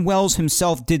Austin Wells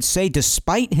himself did say,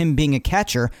 despite him being a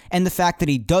catcher and the fact that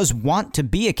he does want to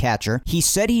be a catcher, he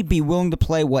said he'd be willing to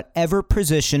play whatever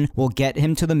position will get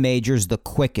him to the majors the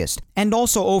quickest. And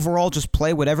also overall just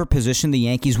play whatever position the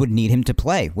Yankees would need him to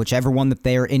play, whichever one that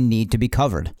they are in need to be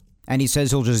covered. And he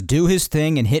says he'll just do his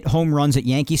thing and hit home runs at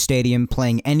Yankee Stadium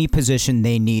playing any position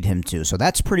they need him to. So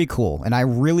that's pretty cool. And I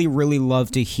really love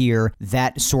to hear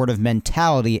that sort of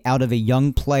mentality out of a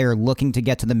young player looking to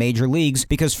get to the major leagues,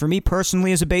 because for me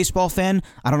personally as a baseball fan,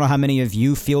 I don't know how many of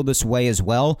you feel this way as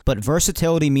well, but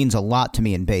versatility means a lot to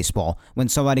me in baseball. When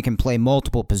somebody can play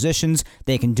multiple positions,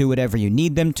 they can do whatever you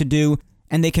need them to do,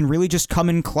 and they can really just come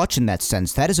in clutch in that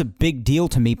sense. That is a big deal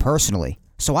to me personally.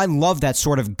 So I love that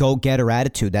sort of go-getter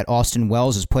attitude that Austin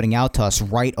Wells is putting out to us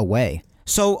right away.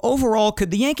 So overall,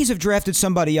 could the Yankees have drafted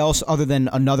somebody else other than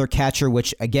another catcher,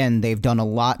 which, again, they've done a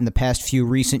lot in the past few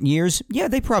recent years? Yeah,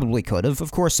 they probably could have.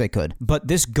 Of course they could. But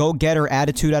this go-getter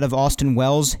attitude out of Austin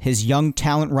Wells, his young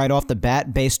talent right off the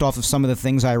bat, based off of some of the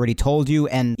things I already told you,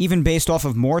 and even based off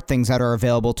of more things that are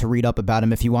available to read up about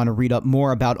him if you want to read up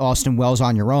more about Austin Wells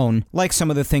on your own, like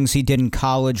some of the things he did in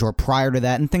college or prior to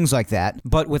that and things like that.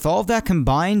 But with all of that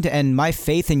combined, and my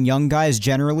faith in young guys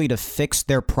generally to fix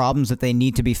their problems that they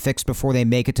need to be fixed before they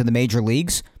make it to the major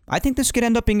leagues, I think this could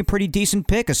end up being a pretty decent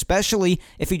pick, especially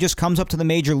if he just comes up to the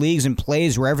major leagues and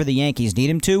plays wherever the Yankees need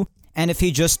him to. And if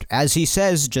he just, as he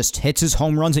says, just hits his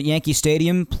home runs at Yankee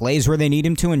Stadium, plays where they need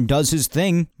him to, and does his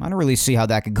thing, I don't really see how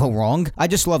that could go wrong. I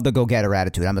just love the go-getter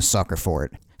attitude. I'm a sucker for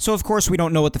it. So, of course, we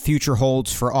don't know what the future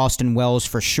holds for Austin Wells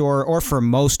for sure, or for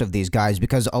most of these guys,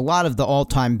 because a lot of the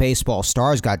all-time baseball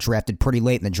stars got drafted pretty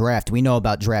late in the draft. We know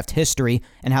about draft history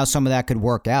and how some of that could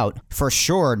work out. For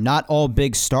sure, not all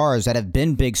big stars that have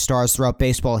been big stars throughout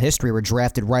baseball history were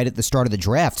drafted right at the start of the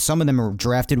draft. Some of them were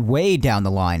drafted way down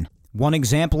the line. One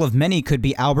example of many could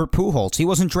be Albert Pujols. He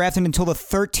wasn't drafted until the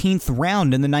 13th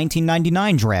round in the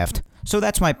 1999 draft. So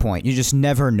that's my point. You just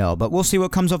never know, but we'll see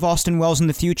what comes of Austin Wells in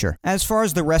the future. As far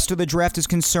as the rest of the draft is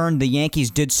concerned, the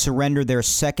Yankees did surrender their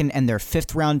 2nd and their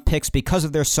 5th round picks because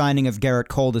of their signing of Gerrit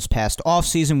Cole this past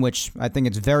offseason, which I think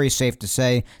it's very safe to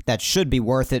say that should be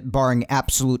worth it, barring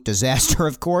absolute disaster,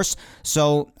 of course.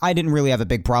 So I didn't really have a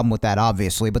big problem with that,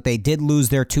 obviously, but they did lose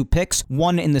their 2 picks,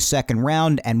 one in the 2nd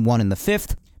round and one in the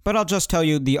 5th. But I'll just tell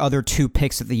you the other 2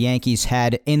 picks that the Yankees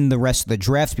had in the rest of the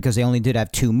draft, because they only did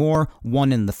have 2 more,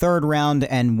 one in the 3rd round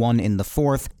and one in the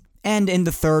 4th. And in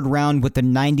the 3rd round, with the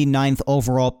 99th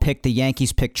overall pick, the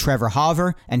Yankees picked Trevor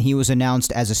Hauver, and he was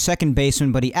announced as a second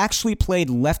baseman, but he actually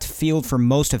played left field for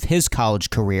most of his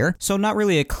college career, so not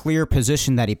really a clear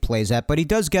position that he plays at, but he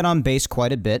does get on base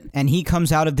quite a bit, and he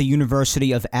comes out of the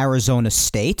University of Arizona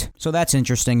State, so that's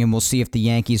interesting, and we'll see if the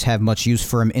Yankees have much use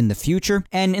for him in the future.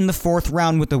 And in the 4th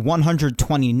round, with the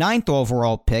 129th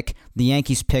overall pick, the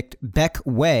Yankees picked Beck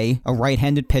Way, a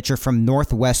right-handed pitcher from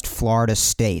Northwest Florida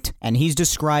State, and he's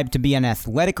described to be an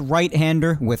athletic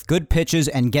right-hander with good pitches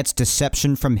and gets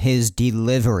deception from his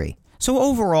delivery. So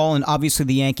overall, and obviously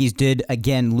the Yankees did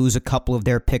again lose a couple of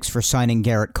their picks for signing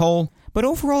Gerrit Cole, but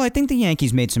overall I think the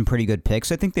Yankees made some pretty good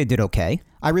picks. I think they did okay.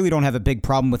 I really don't have a big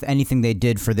problem with anything they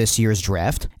did for this year's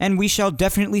draft, and we shall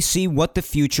definitely see what the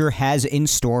future has in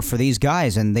store for these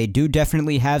guys, and they do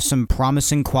definitely have some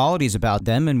promising qualities about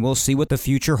them, and we'll see what the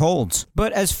future holds.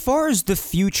 But as far as the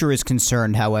future is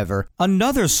concerned, however,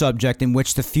 another subject in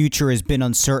which the future has been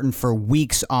uncertain for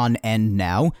weeks on end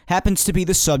now happens to be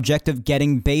the subject of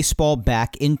getting baseball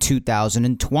back in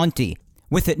 2020.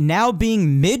 With it now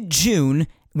being mid-June,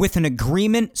 with an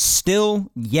agreement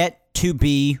still yet to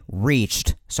be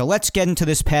reached. So let's get into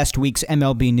this past week's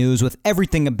MLB news with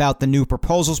everything about the new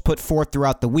proposals put forth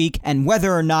throughout the week and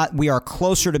whether or not we are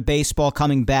closer to baseball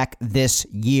coming back this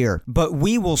year. But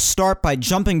we will start by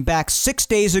jumping back 6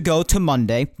 days ago to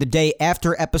Monday, the day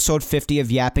after episode 50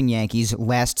 of Yapping Yankees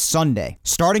last Sunday.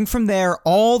 Starting from there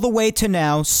all the way to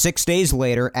now, 6 days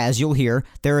later, as you'll hear,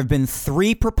 there have been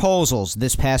 3 proposals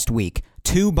this past week.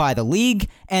 2 by the league,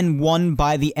 and 1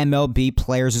 by the MLB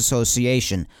Players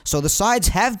Association. So the sides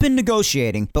have been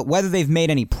negotiating, but whether they've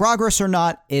made any progress or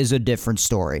not is a different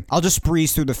story. I'll just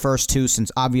breeze through the first 2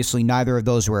 since obviously neither of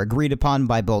those were agreed upon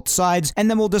by both sides, and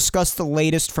then we'll discuss the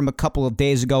latest from a couple of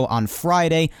days ago on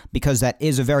Friday, because that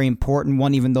is a very important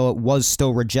one, even though it was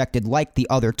still rejected like the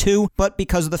other 2, but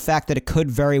because of the fact that it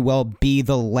could very well be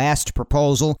the last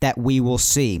proposal that we will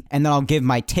see. And then I'll give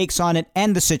my takes on it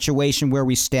and the situation where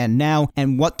we stand now,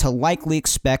 and what to likely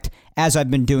expect as I've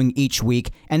been doing each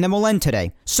week, and then we'll end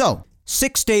today. So,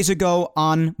 6 days ago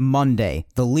on Monday,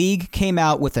 the league came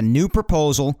out with a new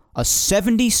proposal, a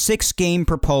 76-game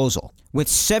proposal, with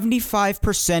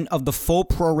 75% of the full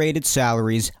prorated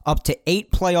salaries, up to 8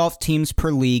 playoff teams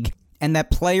per league, and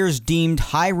that players deemed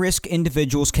high-risk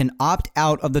individuals can opt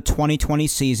out of the 2020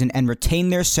 season and retain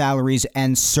their salaries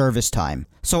and service time.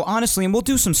 So honestly, and we'll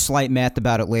do some slight math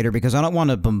about it later because I don't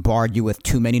want to bombard you with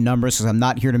too many numbers because I'm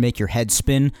not here to make your head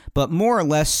spin, but more or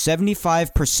less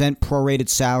 75% prorated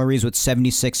salaries with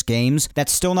 76 games,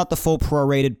 that's still not the full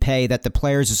prorated pay that the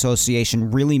Players Association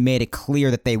really made it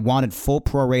clear that they wanted full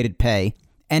prorated pay.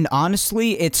 And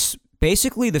honestly, it's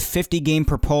basically the 50-game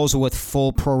proposal with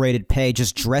full prorated pay,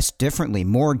 just dressed differently.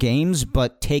 More games,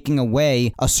 but taking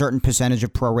away a certain percentage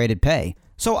of prorated pay.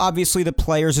 So obviously the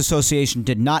Players Association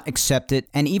did not accept it,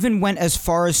 and even went as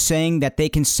far as saying that they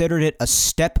considered it a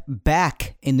step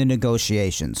back in the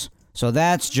negotiations. So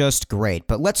that's just great.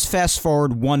 But let's fast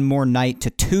forward one more night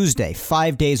to Tuesday,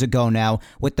 5 days ago now,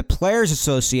 with the Players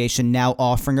Association now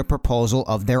offering a proposal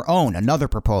of their own, another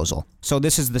proposal. So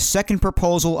this is the second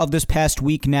proposal of this past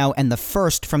week now, and the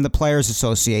first from the Players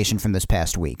Association from this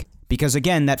past week. Because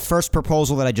again, that first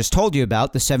proposal that I just told you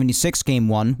about, the 76-game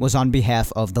one, was on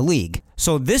behalf of the league.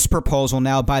 So this proposal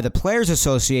now by the Players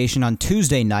Association on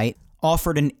Tuesday night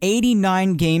offered an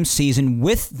 89-game season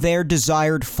with their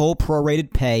desired full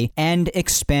prorated pay and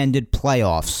expanded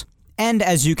playoffs. And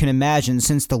as you can imagine,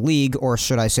 since the league, or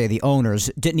should I say the owners,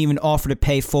 didn't even offer to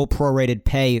pay full prorated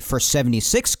pay for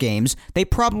 76 games, they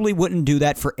probably wouldn't do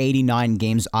that for 89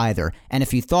 games either. And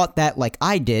if you thought that like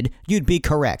I did, you'd be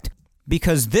correct.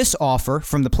 because this offer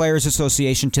from the Players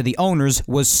Association to the owners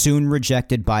was soon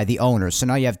rejected by the owners. So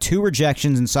now you have 2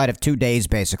 rejections inside of 2 days,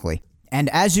 basically. And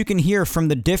as you can hear from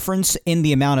the difference in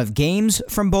the amount of games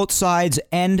from both sides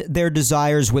and their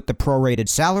desires with the prorated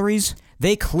salaries,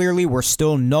 they clearly were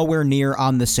still nowhere near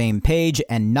on the same page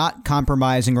and not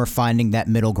compromising or finding that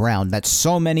middle ground that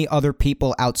so many other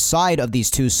people outside of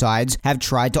these 2 sides have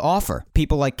tried to offer.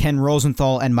 People like Ken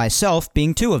Rosenthal and myself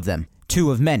being 2 of them. 2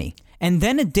 of many. And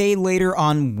then a day later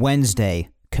on Wednesday,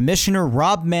 Commissioner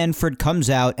Rob Manfred comes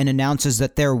out and announces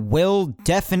that there will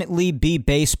definitely be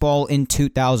baseball in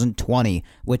 2020,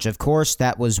 which of course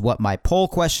that was what my poll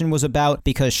question was about,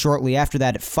 because shortly after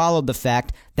that it followed the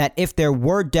fact that if there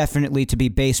were definitely to be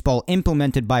baseball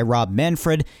implemented by Rob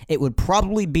Manfred, it would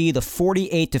probably be the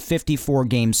 48 to 54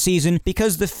 game season,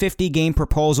 because the 50 game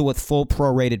proposal with full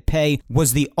prorated pay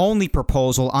was the only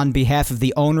proposal on behalf of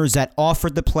the owners that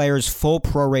offered the players full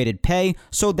prorated pay,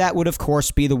 so that would of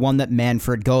course be the one that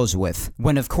Manfred goes with.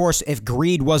 When of course, if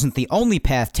greed wasn't the only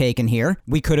path taken here,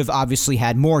 we could have obviously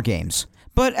had more games.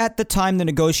 But at the time, the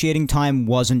negotiating time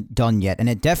wasn't done yet, and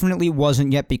it definitely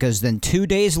wasn't yet, because then 2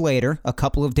 days later, a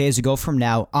couple of days ago from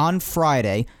now, on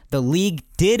Friday, the league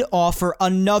did offer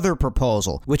another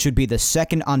proposal, which would be the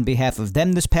second on behalf of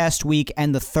them this past week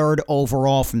and the third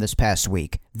overall from this past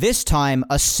week. This time,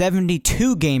 a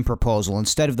 72-game proposal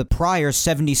instead of the prior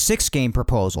 76-game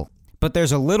proposal. But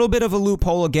there's a little bit of a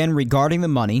loophole again regarding the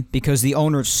money, because the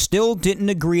owners still didn't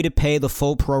agree to pay the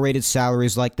full prorated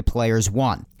salaries like the players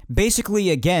want.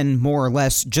 Basically, again, more or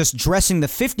less, just dressing the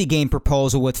 50-game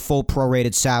proposal with full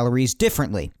prorated salaries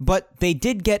differently. But they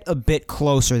did get a bit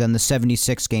closer than the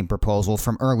 76-game proposal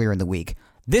from earlier in the week.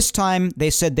 This time, they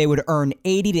said they would earn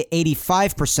 80 to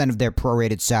 85% of their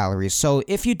prorated salaries. So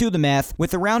if you do the math,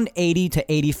 with around 80 to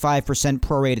 85%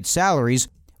 prorated salaries,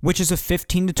 which is a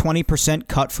 15 to 20%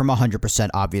 cut from 100%,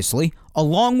 obviously,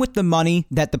 along with the money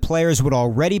that the players would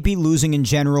already be losing in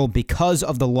general because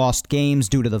of the lost games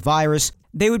due to the virus,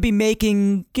 they would be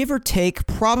making, give or take,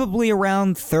 probably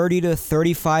around 30 to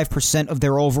 35% of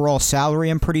their overall salary,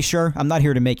 I'm pretty sure. I'm not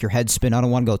here to make your head spin. I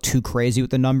don't want to go too crazy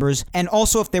with the numbers. And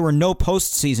also, if there were no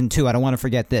postseason, too, I don't want to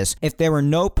forget this. If there were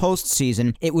no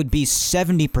postseason, it would be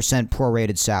 70%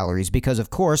 prorated salaries, because, of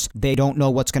course, they don't know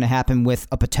what's going to happen with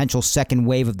a potential second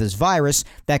wave of this virus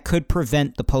that could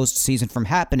prevent the postseason from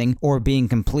happening or being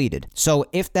completed. So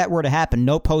if that were to happen,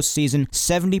 no postseason,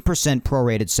 70%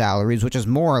 prorated salaries, which is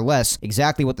more or less exactly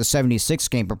what the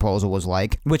 76-game proposal was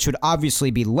like, which would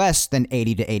obviously be less than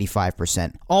 80 to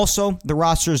 85%. Also, the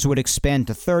rosters would expand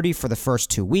to 30 for the first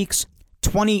 2 weeks,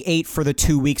 28 for the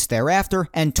 2 weeks thereafter,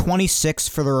 and 26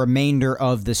 for the remainder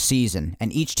of the season.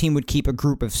 And each team would keep a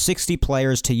group of 60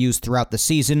 players to use throughout the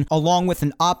season, along with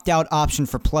an opt-out option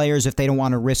for players if they don't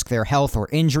want to risk their health or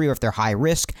injury, or if they're high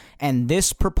risk. And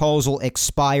this proposal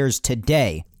expires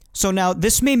today. So now,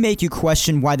 this may make you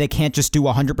question why they can't just do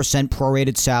 100%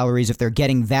 prorated salaries if they're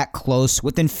getting that close,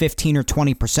 within 15 or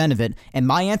 20% of it. And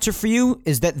my answer for you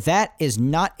is that that is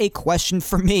not a question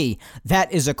for me.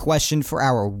 That is a question for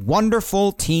our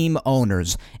wonderful team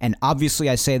owners. And obviously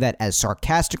I say that as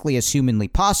sarcastically as humanly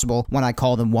possible when I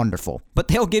call them wonderful. But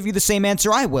they'll give you the same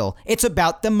answer I will. It's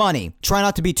about the money. Try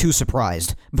not to be too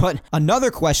surprised. But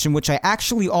another question, which I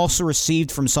actually also received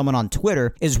from someone on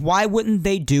Twitter, is why wouldn't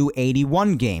they do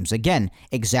 81 games? Again,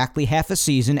 exactly half a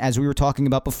season, as we were talking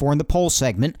about before in the poll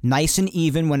segment, nice and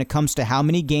even when it comes to how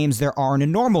many games there are in a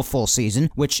normal full season,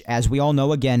 which, as we all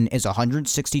know, again, is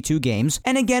 162 games.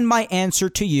 And again, my answer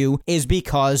to you is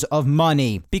because of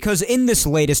money. Because in this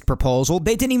latest proposal,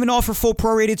 they didn't even offer full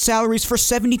prorated salaries for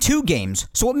 72 games.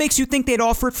 So what makes you think they'd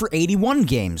offer it for 81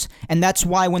 games? And that's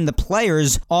why when the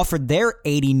players offered their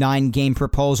 89-game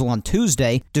proposal on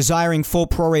Tuesday, desiring full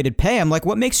prorated pay, I'm like,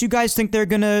 what makes you guys think they're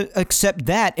gonna accept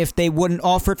that if they wouldn't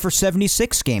offer it for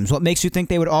 76 games? What makes you think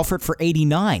they would offer it for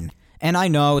 89? And I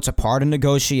know it's a part of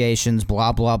negotiations,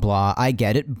 blah, blah, blah. I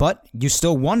get it, but you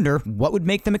still wonder what would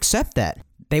make them accept that.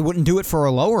 They wouldn't do it for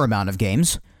a lower amount of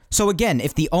games. So again,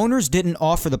 if the owners didn't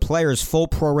offer the players full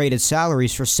prorated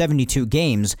salaries for 72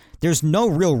 games, there's no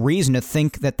real reason to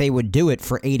think that they would do it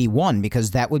for 81,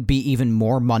 because that would be even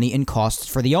more money and costs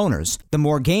for the owners. The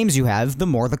more games you have, the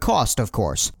more the cost, of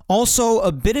course. Also,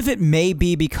 a bit of it may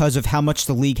be because of how much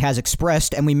the league has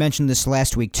expressed, and we mentioned this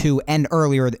last week too, and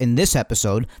earlier in this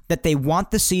episode, that they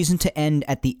want the season to end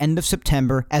at the end of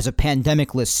September, as a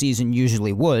pandemic-less season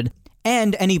usually would.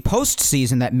 and any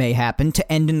postseason that may happen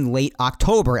to end in late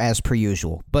October as per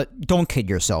usual. But don't kid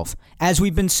yourself. As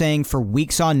we've been saying for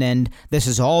weeks on end, this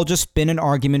has all just been an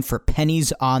argument for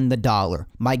pennies on the dollar.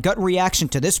 My gut reaction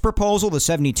to this proposal, the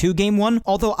 72-game one,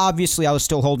 although obviously I was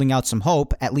still holding out some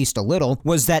hope, at least a little,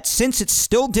 was that since it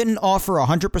still didn't offer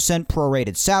 100%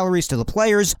 prorated salaries to the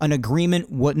players, an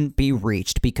agreement wouldn't be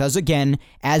reached. Because again,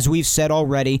 as we've said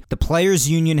already, the players'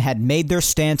 union had made their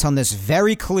stance on this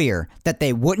very clear, that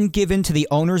they wouldn't give in to the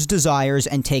owners' desires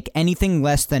and take anything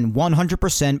less than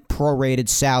 100% prorated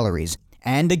salaries.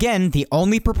 And again, the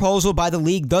only proposal by the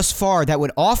league thus far that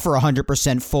would offer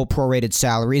 100% full prorated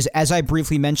salaries, as I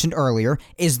briefly mentioned earlier,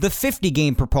 is the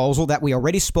 50-game proposal that we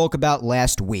already spoke about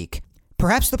last week.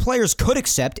 Perhaps the players could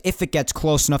accept if it gets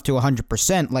close enough to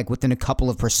 100%, like within a couple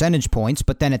of percentage points,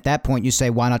 but then at that point you say,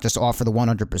 why not just offer the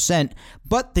 100%?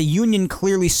 But the union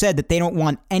clearly said that they don't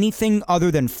want anything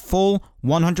other than full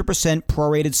 100%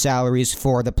 prorated salaries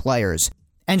for the players.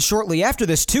 And shortly after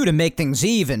this, too, to make things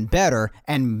even better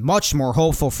and much more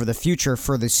hopeful for the future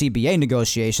for the CBA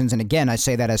negotiations, and again, I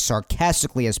say that as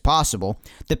sarcastically as possible,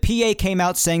 the PA came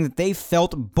out saying that they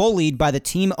felt bullied by the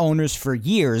team owners for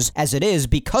years, as it is,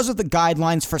 because of the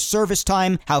guidelines for service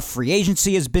time, how free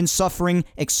agency has been suffering,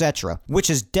 etc., which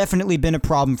has definitely been a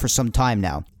problem for some time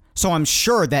now. So I'm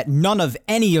sure that none of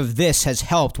any of this has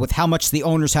helped with how much the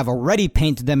owners have already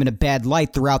painted them in a bad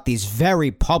light throughout these very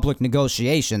public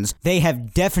negotiations. They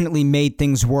have definitely made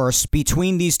things worse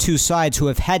between these two sides who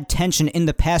have had tension in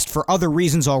the past for other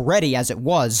reasons already as it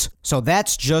was. So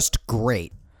that's just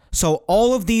great. So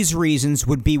all of these reasons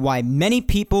would be why many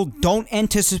people don't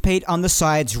anticipate on the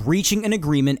sides reaching an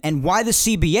agreement and why the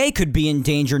CBA could be in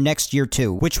danger next year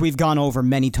too, which we've gone over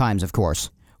many times, of course.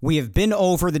 We have been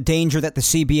over the danger that the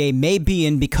CBA may be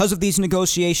in because of these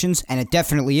negotiations, and it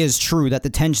definitely is true that the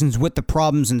tensions with the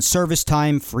problems in service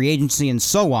time, free agency, and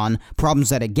so on, problems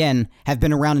that, again, have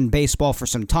been around in baseball for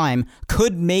some time,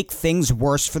 could make things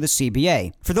worse for the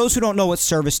CBA. For those who don't know what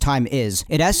service time is,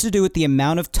 it has to do with the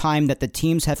amount of time that the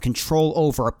teams have control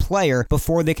over a player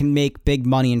before they can make big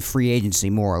money in free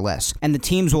agency, more or less. And the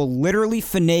teams will literally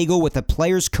finagle with a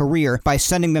player's career by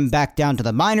sending them back down to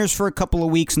the minors for a couple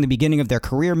of weeks in the beginning of their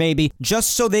career, maybe,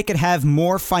 just so they could have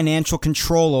more financial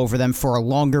control over them for a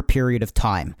longer period of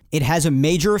time. It has a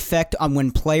major effect on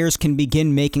when players can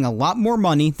begin making a lot more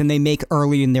money than they make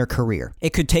early in their career.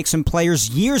 It could take some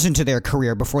players years into their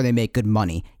career before they make good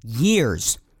money.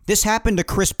 Years. This happened to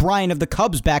Kris Bryant of the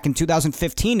Cubs back in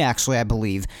 2015, actually, I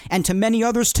believe, and to many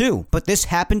others too. But this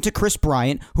happened to Kris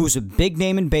Bryant, who's a big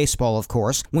name in baseball, of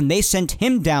course, when they sent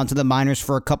him down to the minors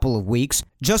for a couple of weeks,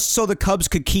 just so the Cubs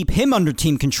could keep him under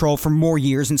team control for more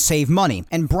years and save money.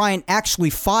 And Bryant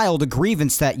actually filed a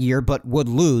grievance that year, but would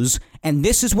lose. And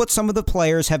this is what some of the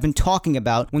players have been talking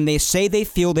about when they say they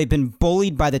feel they've been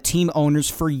bullied by the team owners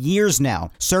for years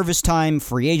now. Service time,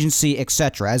 free agency,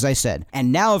 etc., as I said.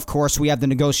 And now, of course, we have the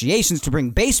negotiations to bring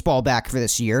baseball back for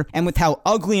this year, and with how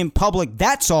ugly and public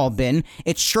that's all been,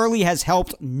 it surely has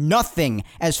helped nothing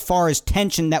as far as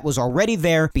tension that was already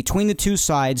there between the two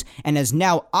sides and has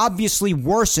now obviously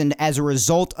worsened as a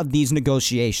result of these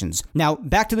negotiations. Now,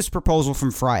 back to this proposal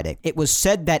from Friday. It was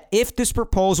said that if this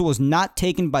proposal was not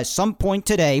taken by some point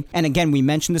today, and again, we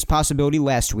mentioned this possibility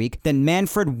last week, then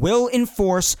Manfred will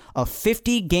enforce a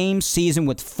 50-game season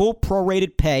with full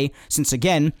prorated pay, since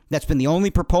again, that's been the only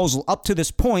proposal up to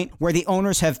this point where the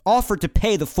owners have offered to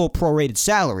pay the full prorated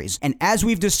salaries. And as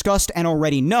we've discussed and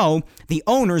already know, the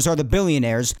owners are the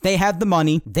billionaires. They have the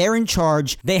money, they're in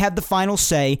charge, they have the final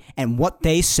say, and what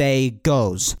they say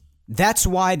goes. That's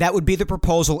why that would be the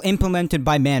proposal implemented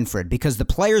by Manfred, because the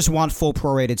players want full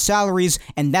prorated salaries,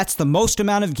 and that's the most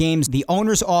amount of games the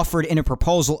owners offered in a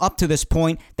proposal up to this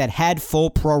point that had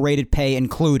full prorated pay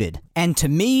included. And to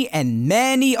me and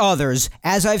many others,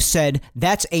 as I've said,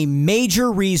 that's a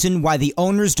major reason why the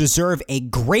owners deserve a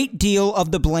great deal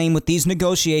of the blame with these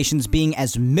negotiations being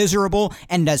as miserable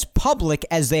and as public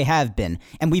as they have been.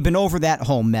 And we've been over that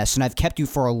whole mess, and I've kept you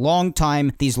for a long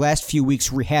time these last few weeks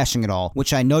rehashing it all,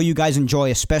 which I know you guys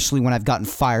enjoy, especially when I've gotten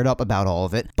fired up about all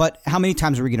of it. But how many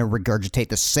times are we going to regurgitate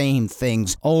the same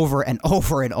things over and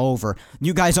over and over?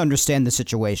 You guys understand the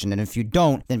situation, and if you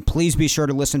don't, then please be sure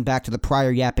to listen back to the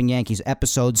prior Yapping Yankees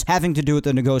episodes having to do with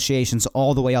the negotiations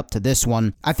all the way up to this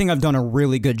one. I think I've done a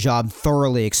really good job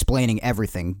thoroughly explaining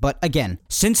everything. But again,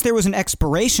 since there was an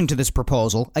expiration to this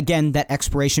proposal, again, that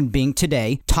expiration being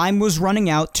today, time was running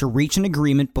out to reach an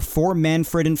agreement before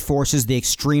Manfred enforces the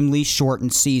extremely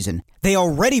shortened season. They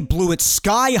already blew it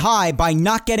sky high by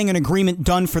not getting an agreement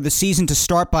done for the season to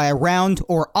start by around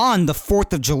or on the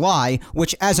 4th of July,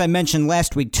 which, as I mentioned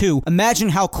last week too, imagine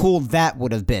how cool that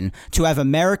would have been, to have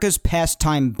America's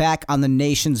pastime back on the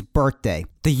nation's birthday.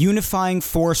 The unifying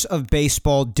force of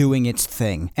baseball doing its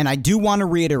thing. And I do want to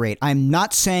reiterate, I'm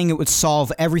not saying it would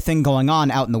solve everything going on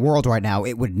out in the world right now.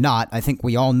 It would not. I think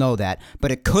we all know that.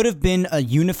 But it could have been a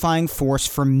unifying force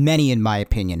for many, in my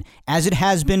opinion, as it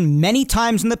has been many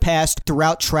times in the past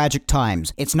throughout tragic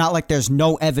times. It's not like there's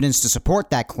no evidence to support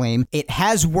that claim. It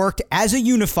has worked as a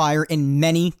unifier in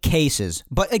many cases.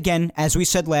 But again, as we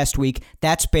said last week,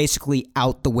 that's basically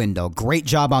out the window. Great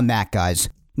job on that, guys.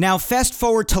 Now, fast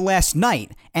forward to last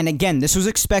night, and again, this was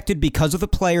expected because of the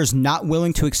players not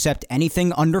willing to accept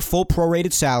anything under full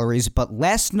prorated salaries, but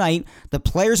last night, the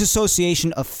Players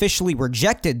Association officially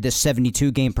rejected this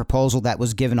 72-game proposal that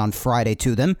was given on Friday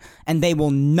to them, and they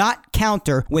will not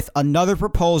counter with another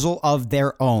proposal of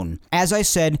their own. As I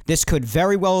said, this could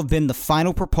very well have been the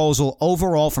final proposal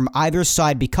overall from either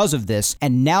side because of this,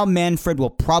 and now Manfred will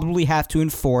probably have to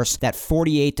enforce that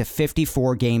 48 to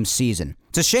 54 game season.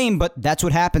 It's a shame, but that's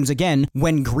what happens again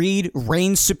when greed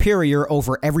reigns superior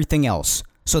over everything else.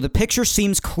 So the picture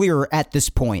seems clearer at this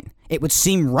point. It would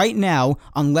seem right now,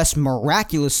 unless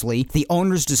miraculously the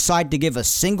owners decide to give a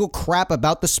single crap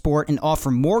about the sport and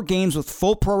offer more games with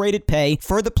full prorated pay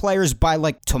for the players by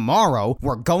like tomorrow,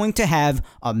 we're going to have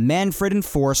a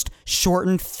Manfred-enforced,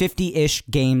 shortened 50-ish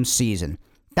game season.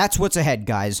 That's what's ahead,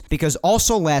 guys, because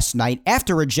also last night,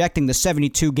 after rejecting the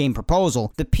 72-game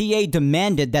proposal, the PA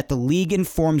demanded that the league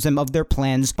informs them of their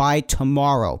plans by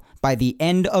tomorrow, by the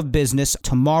end of business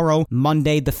tomorrow,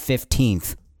 Monday the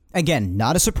 15th. Again,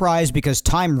 not a surprise because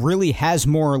time really has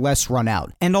more or less run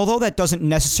out. And although that doesn't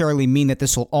necessarily mean that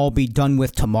this will all be done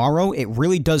with tomorrow, it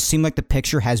really does seem like the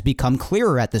picture has become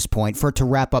clearer at this point for it to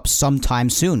wrap up sometime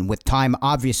soon, with time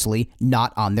obviously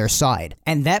not on their side.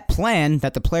 And that plan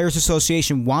that the Players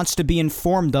Association wants to be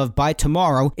informed of by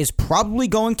tomorrow is probably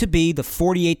going to be the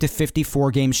 48 to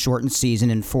 54 game shortened season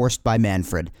enforced by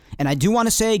Manfred. And I do want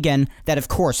to say again that of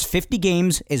course 50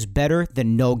 games is better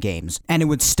than no games, and it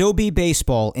would still be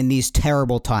baseball in these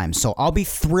terrible times, so I'll be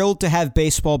thrilled to have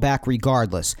baseball back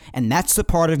regardless, and that's the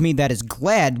part of me that is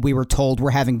glad we were told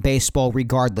we're having baseball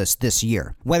regardless this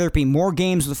year. Whether it be more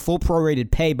games with full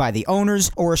prorated pay by the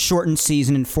owners or a shortened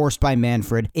season enforced by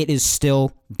Manfred, it is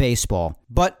still baseball.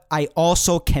 But I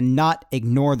also cannot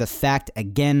ignore the fact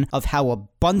again of how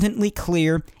abundantly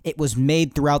clear it was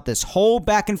made throughout this whole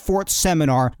back and forth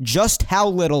seminar just how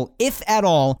little, if at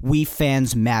all, we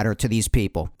fans matter to these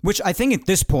people. Which I think at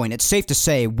this point it's safe to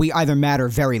say we either matter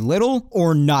very little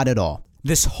or not at all.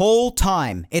 This whole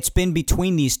time, it's been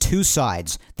between these two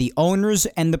sides, the owners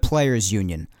and the players'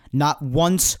 union. Not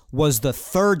once was the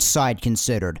third side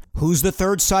considered. Who's the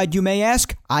third side, you may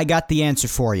ask? I got the answer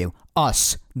for you.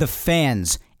 Us, the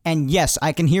fans. And yes,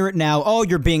 I can hear it now. Oh,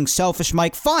 you're being selfish,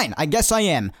 Mike. Fine, I guess I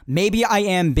am. Maybe I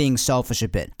am being selfish a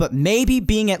bit. But maybe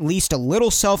being at least a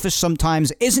little selfish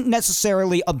sometimes isn't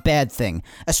necessarily a bad thing.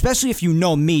 Especially if you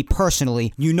know me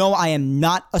personally, you know I am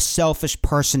not a selfish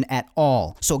person at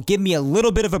all. So give me a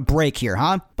little bit of a break here,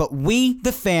 huh? But we,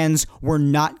 the fans, were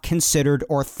not considered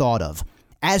or thought of.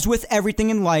 As with everything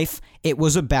in life, it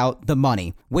was about the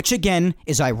money, which again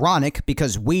is ironic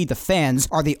because we, the fans,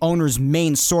 are the owner's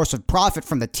main source of profit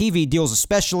from the TV deals,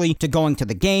 especially to going to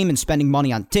the game and spending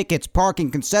money on tickets,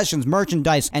 parking, concessions,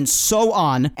 merchandise, and so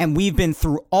on, and we've been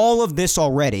through all of this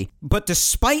already. But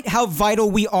despite how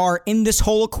vital we are in this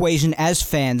whole equation as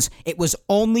fans, it was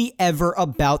only ever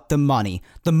about the money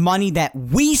that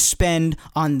we spend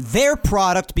on their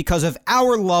product because of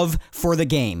our love for the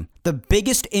game. The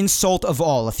biggest insult of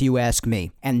all, if you ask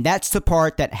me. And that's the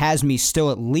part that has me still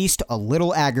at least a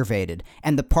little aggravated,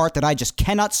 and the part that I just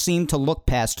cannot seem to look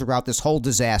past throughout this whole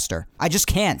disaster. I just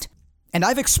can't. And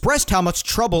I've expressed how much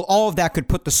trouble all of that could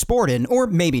put the sport in, or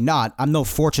maybe not, I'm no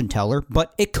fortune teller,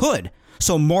 but it could.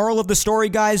 So moral of the story,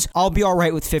 guys, I'll be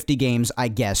alright with 50 games, I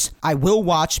guess. I will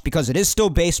watch because it is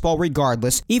still baseball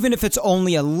regardless, even if it's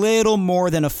only a little more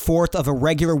than a fourth of a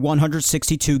regular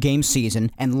 162-game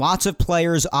season, and lots of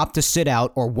players opt to sit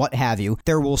out or what have you.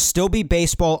 There will still be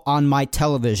baseball on my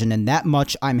television, and that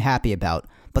much I'm happy about.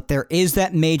 But there is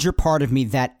that major part of me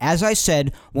that, as I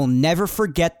said, will never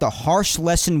forget the harsh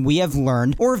lesson we have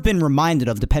learned, or have been reminded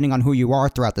of, depending on who you are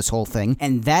throughout this whole thing,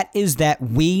 and that is that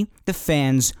we, the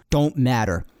fans, don't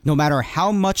matter. No matter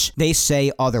how much they say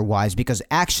otherwise, because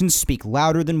actions speak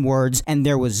louder than words, and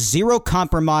there was zero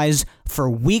compromise for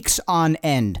weeks on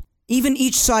end. Even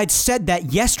each side said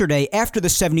that yesterday after the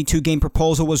 72-game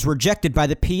proposal was rejected by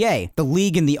the PA. The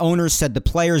league and the owners said the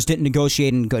players didn't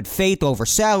negotiate in good faith over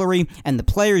salary, and the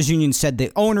players' union said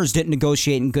the owners didn't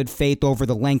negotiate in good faith over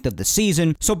the length of the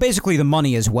season, so basically the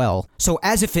money as well. So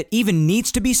as if it even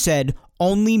needs to be said,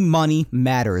 only money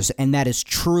matters, and that is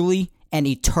truly and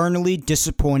eternally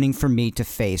disappointing for me to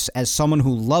face as someone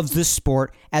who loves this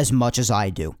sport as much as I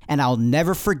do. And I'll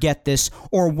never forget this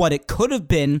or what it could have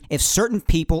been if certain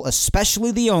people,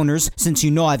 especially the owners, since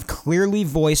you know I've clearly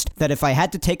voiced that if I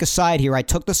had to take a side here, I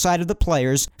took the side of the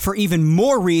players for even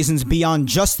more reasons beyond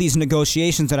just these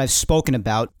negotiations that I've spoken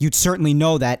about. You'd certainly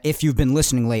know that if you've been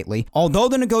listening lately, although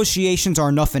the negotiations are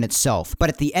enough in itself. But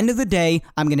at the end of the day,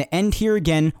 I'm going to end here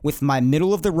again with my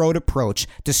middle of the road approach.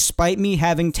 Despite me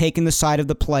having taken the side of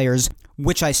the players,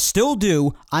 which I still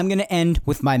do, I'm going to end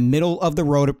with my middle of the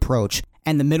road approach.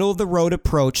 And the middle of the road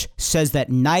approach says that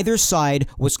neither side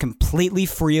was completely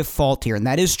free of fault here, and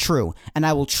that is true. And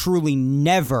I will truly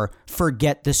never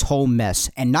forget this whole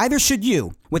mess, and neither should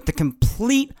you, with the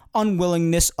complete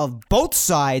unwillingness of both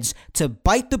sides to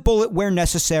bite the bullet where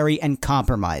necessary and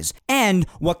compromise. And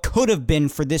what could have been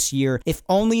for this year if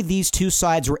only these two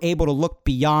sides were able to look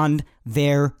beyond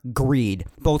their greed,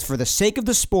 both for the sake of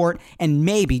the sport and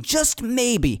maybe, just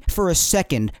maybe, for a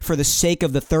second, for the sake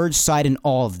of the third side in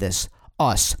all of this.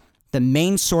 Us, the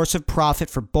main source of profit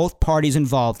for both parties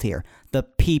involved here, the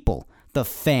people, the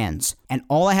fans. And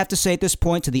all I have to say at this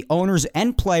point to the owners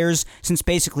and players, since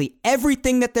basically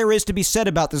everything that there is to be said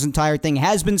about this entire thing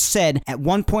has been said at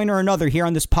one point or another here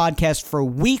on this podcast for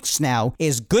weeks now,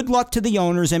 is good luck to the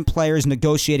owners and players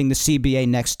negotiating the CBA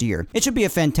next year. It should be a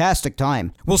fantastic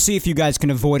time. We'll see if you guys can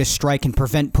avoid a strike and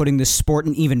prevent putting this sport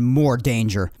in even more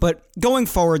danger. But going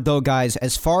forward though, guys,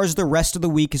 as far as the rest of the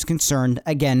week is concerned,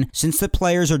 again, since the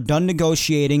players are done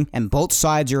negotiating and both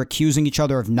sides are accusing each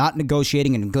other of not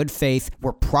negotiating in good faith,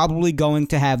 we're probably going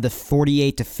to have the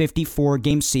 48 to 54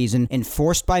 game season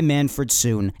enforced by Manfred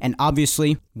soon. And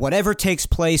obviously, whatever takes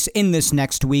place in this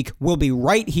next week, we'll be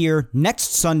right here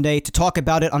next Sunday to talk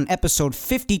about it on episode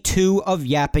 52 of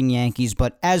Yapping Yankees.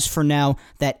 But as for now,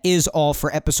 that is all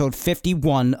for episode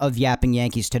 51 of Yapping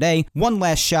Yankees today. One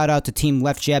last shout out to Team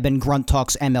Left Jab and Grunt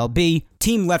Talks MLB.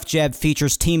 Team Left Jab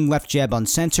features Team Left Jab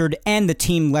Uncensored and the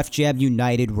Team Left Jab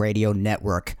United Radio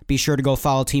Network. Be sure to go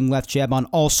follow Team Left Jab on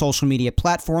all social media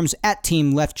platforms at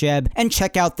Team Left Jab and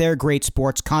check out their great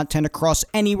sports content across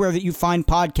anywhere that you find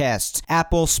podcasts.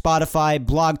 Apple, Spotify,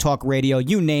 Blog Talk Radio,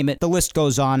 you name it, the list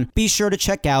goes on. Be sure to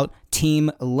check out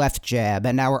Team Left Jab.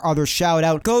 And our other shout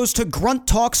out goes to Grunt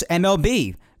Talks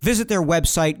MLB. Visit their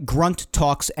website,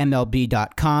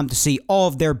 grunttalksmlb.com, to see all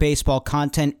of their baseball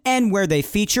content and where they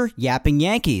feature Yapping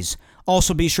Yankees.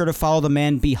 Also, be sure to follow the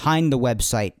man behind the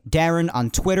website, Darren, on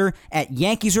Twitter at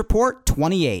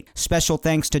YankeesReport28. Special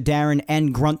thanks to Darren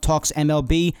and Grunt Talks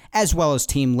MLB, as well as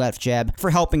Team Left Jab,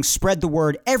 for helping spread the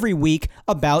word every week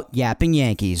about Yapping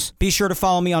Yankees. Be sure to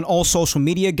follow me on all social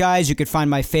media, guys. You can find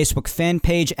my Facebook fan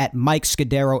page at Mike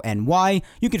Scudero NY.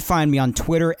 You can find me on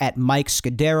Twitter at Mike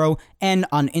Scudero and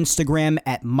on Instagram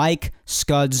at Mike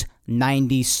Scuds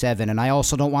 97. And I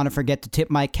also don't want to forget to tip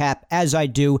my cap, as I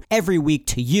do every week,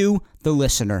 to you, the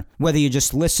listener. Whether you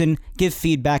just listen, give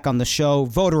feedback on the show,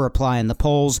 vote or reply in the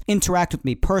polls, interact with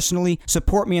me personally,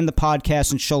 support me in the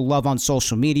podcast, and show love on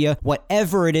social media,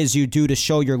 whatever it is you do to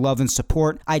show your love and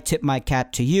support, I tip my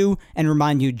cap to you and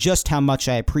remind you just how much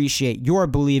I appreciate your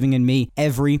believing in me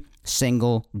every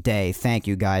single day. Thank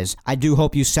you, guys. I do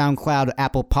hope you SoundCloud,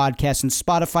 Apple Podcasts, and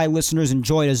Spotify listeners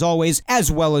enjoyed as always,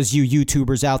 as well as you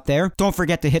YouTubers out there. Don't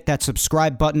forget to hit that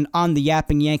subscribe button on the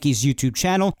Yapping Yankees YouTube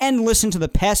channel and listen to the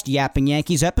past Yapping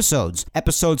Yankees episodes.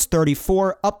 Episodes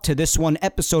 34 up to this one,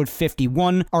 episode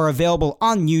 51, are available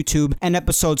on YouTube, and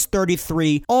episodes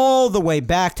 33 all the way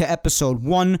back to episode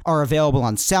 1 are available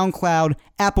on SoundCloud,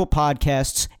 Apple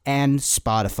Podcasts, and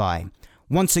Spotify.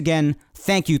 Once again,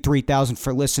 thank you 3,000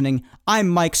 for listening. I'm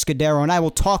Mike Scudero, and I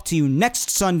will talk to you next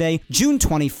Sunday, June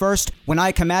 21st, when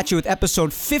I come at you with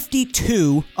episode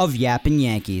 52 of Yapping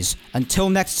Yankees. Until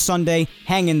next Sunday,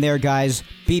 hang in there, guys.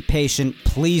 Be patient.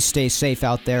 Please stay safe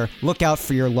out there. Look out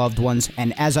for your loved ones.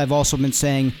 And as I've also been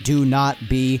saying, do not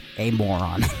be a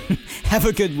moron. Have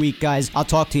a good week, guys. I'll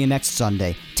talk to you next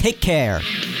Sunday. Take care.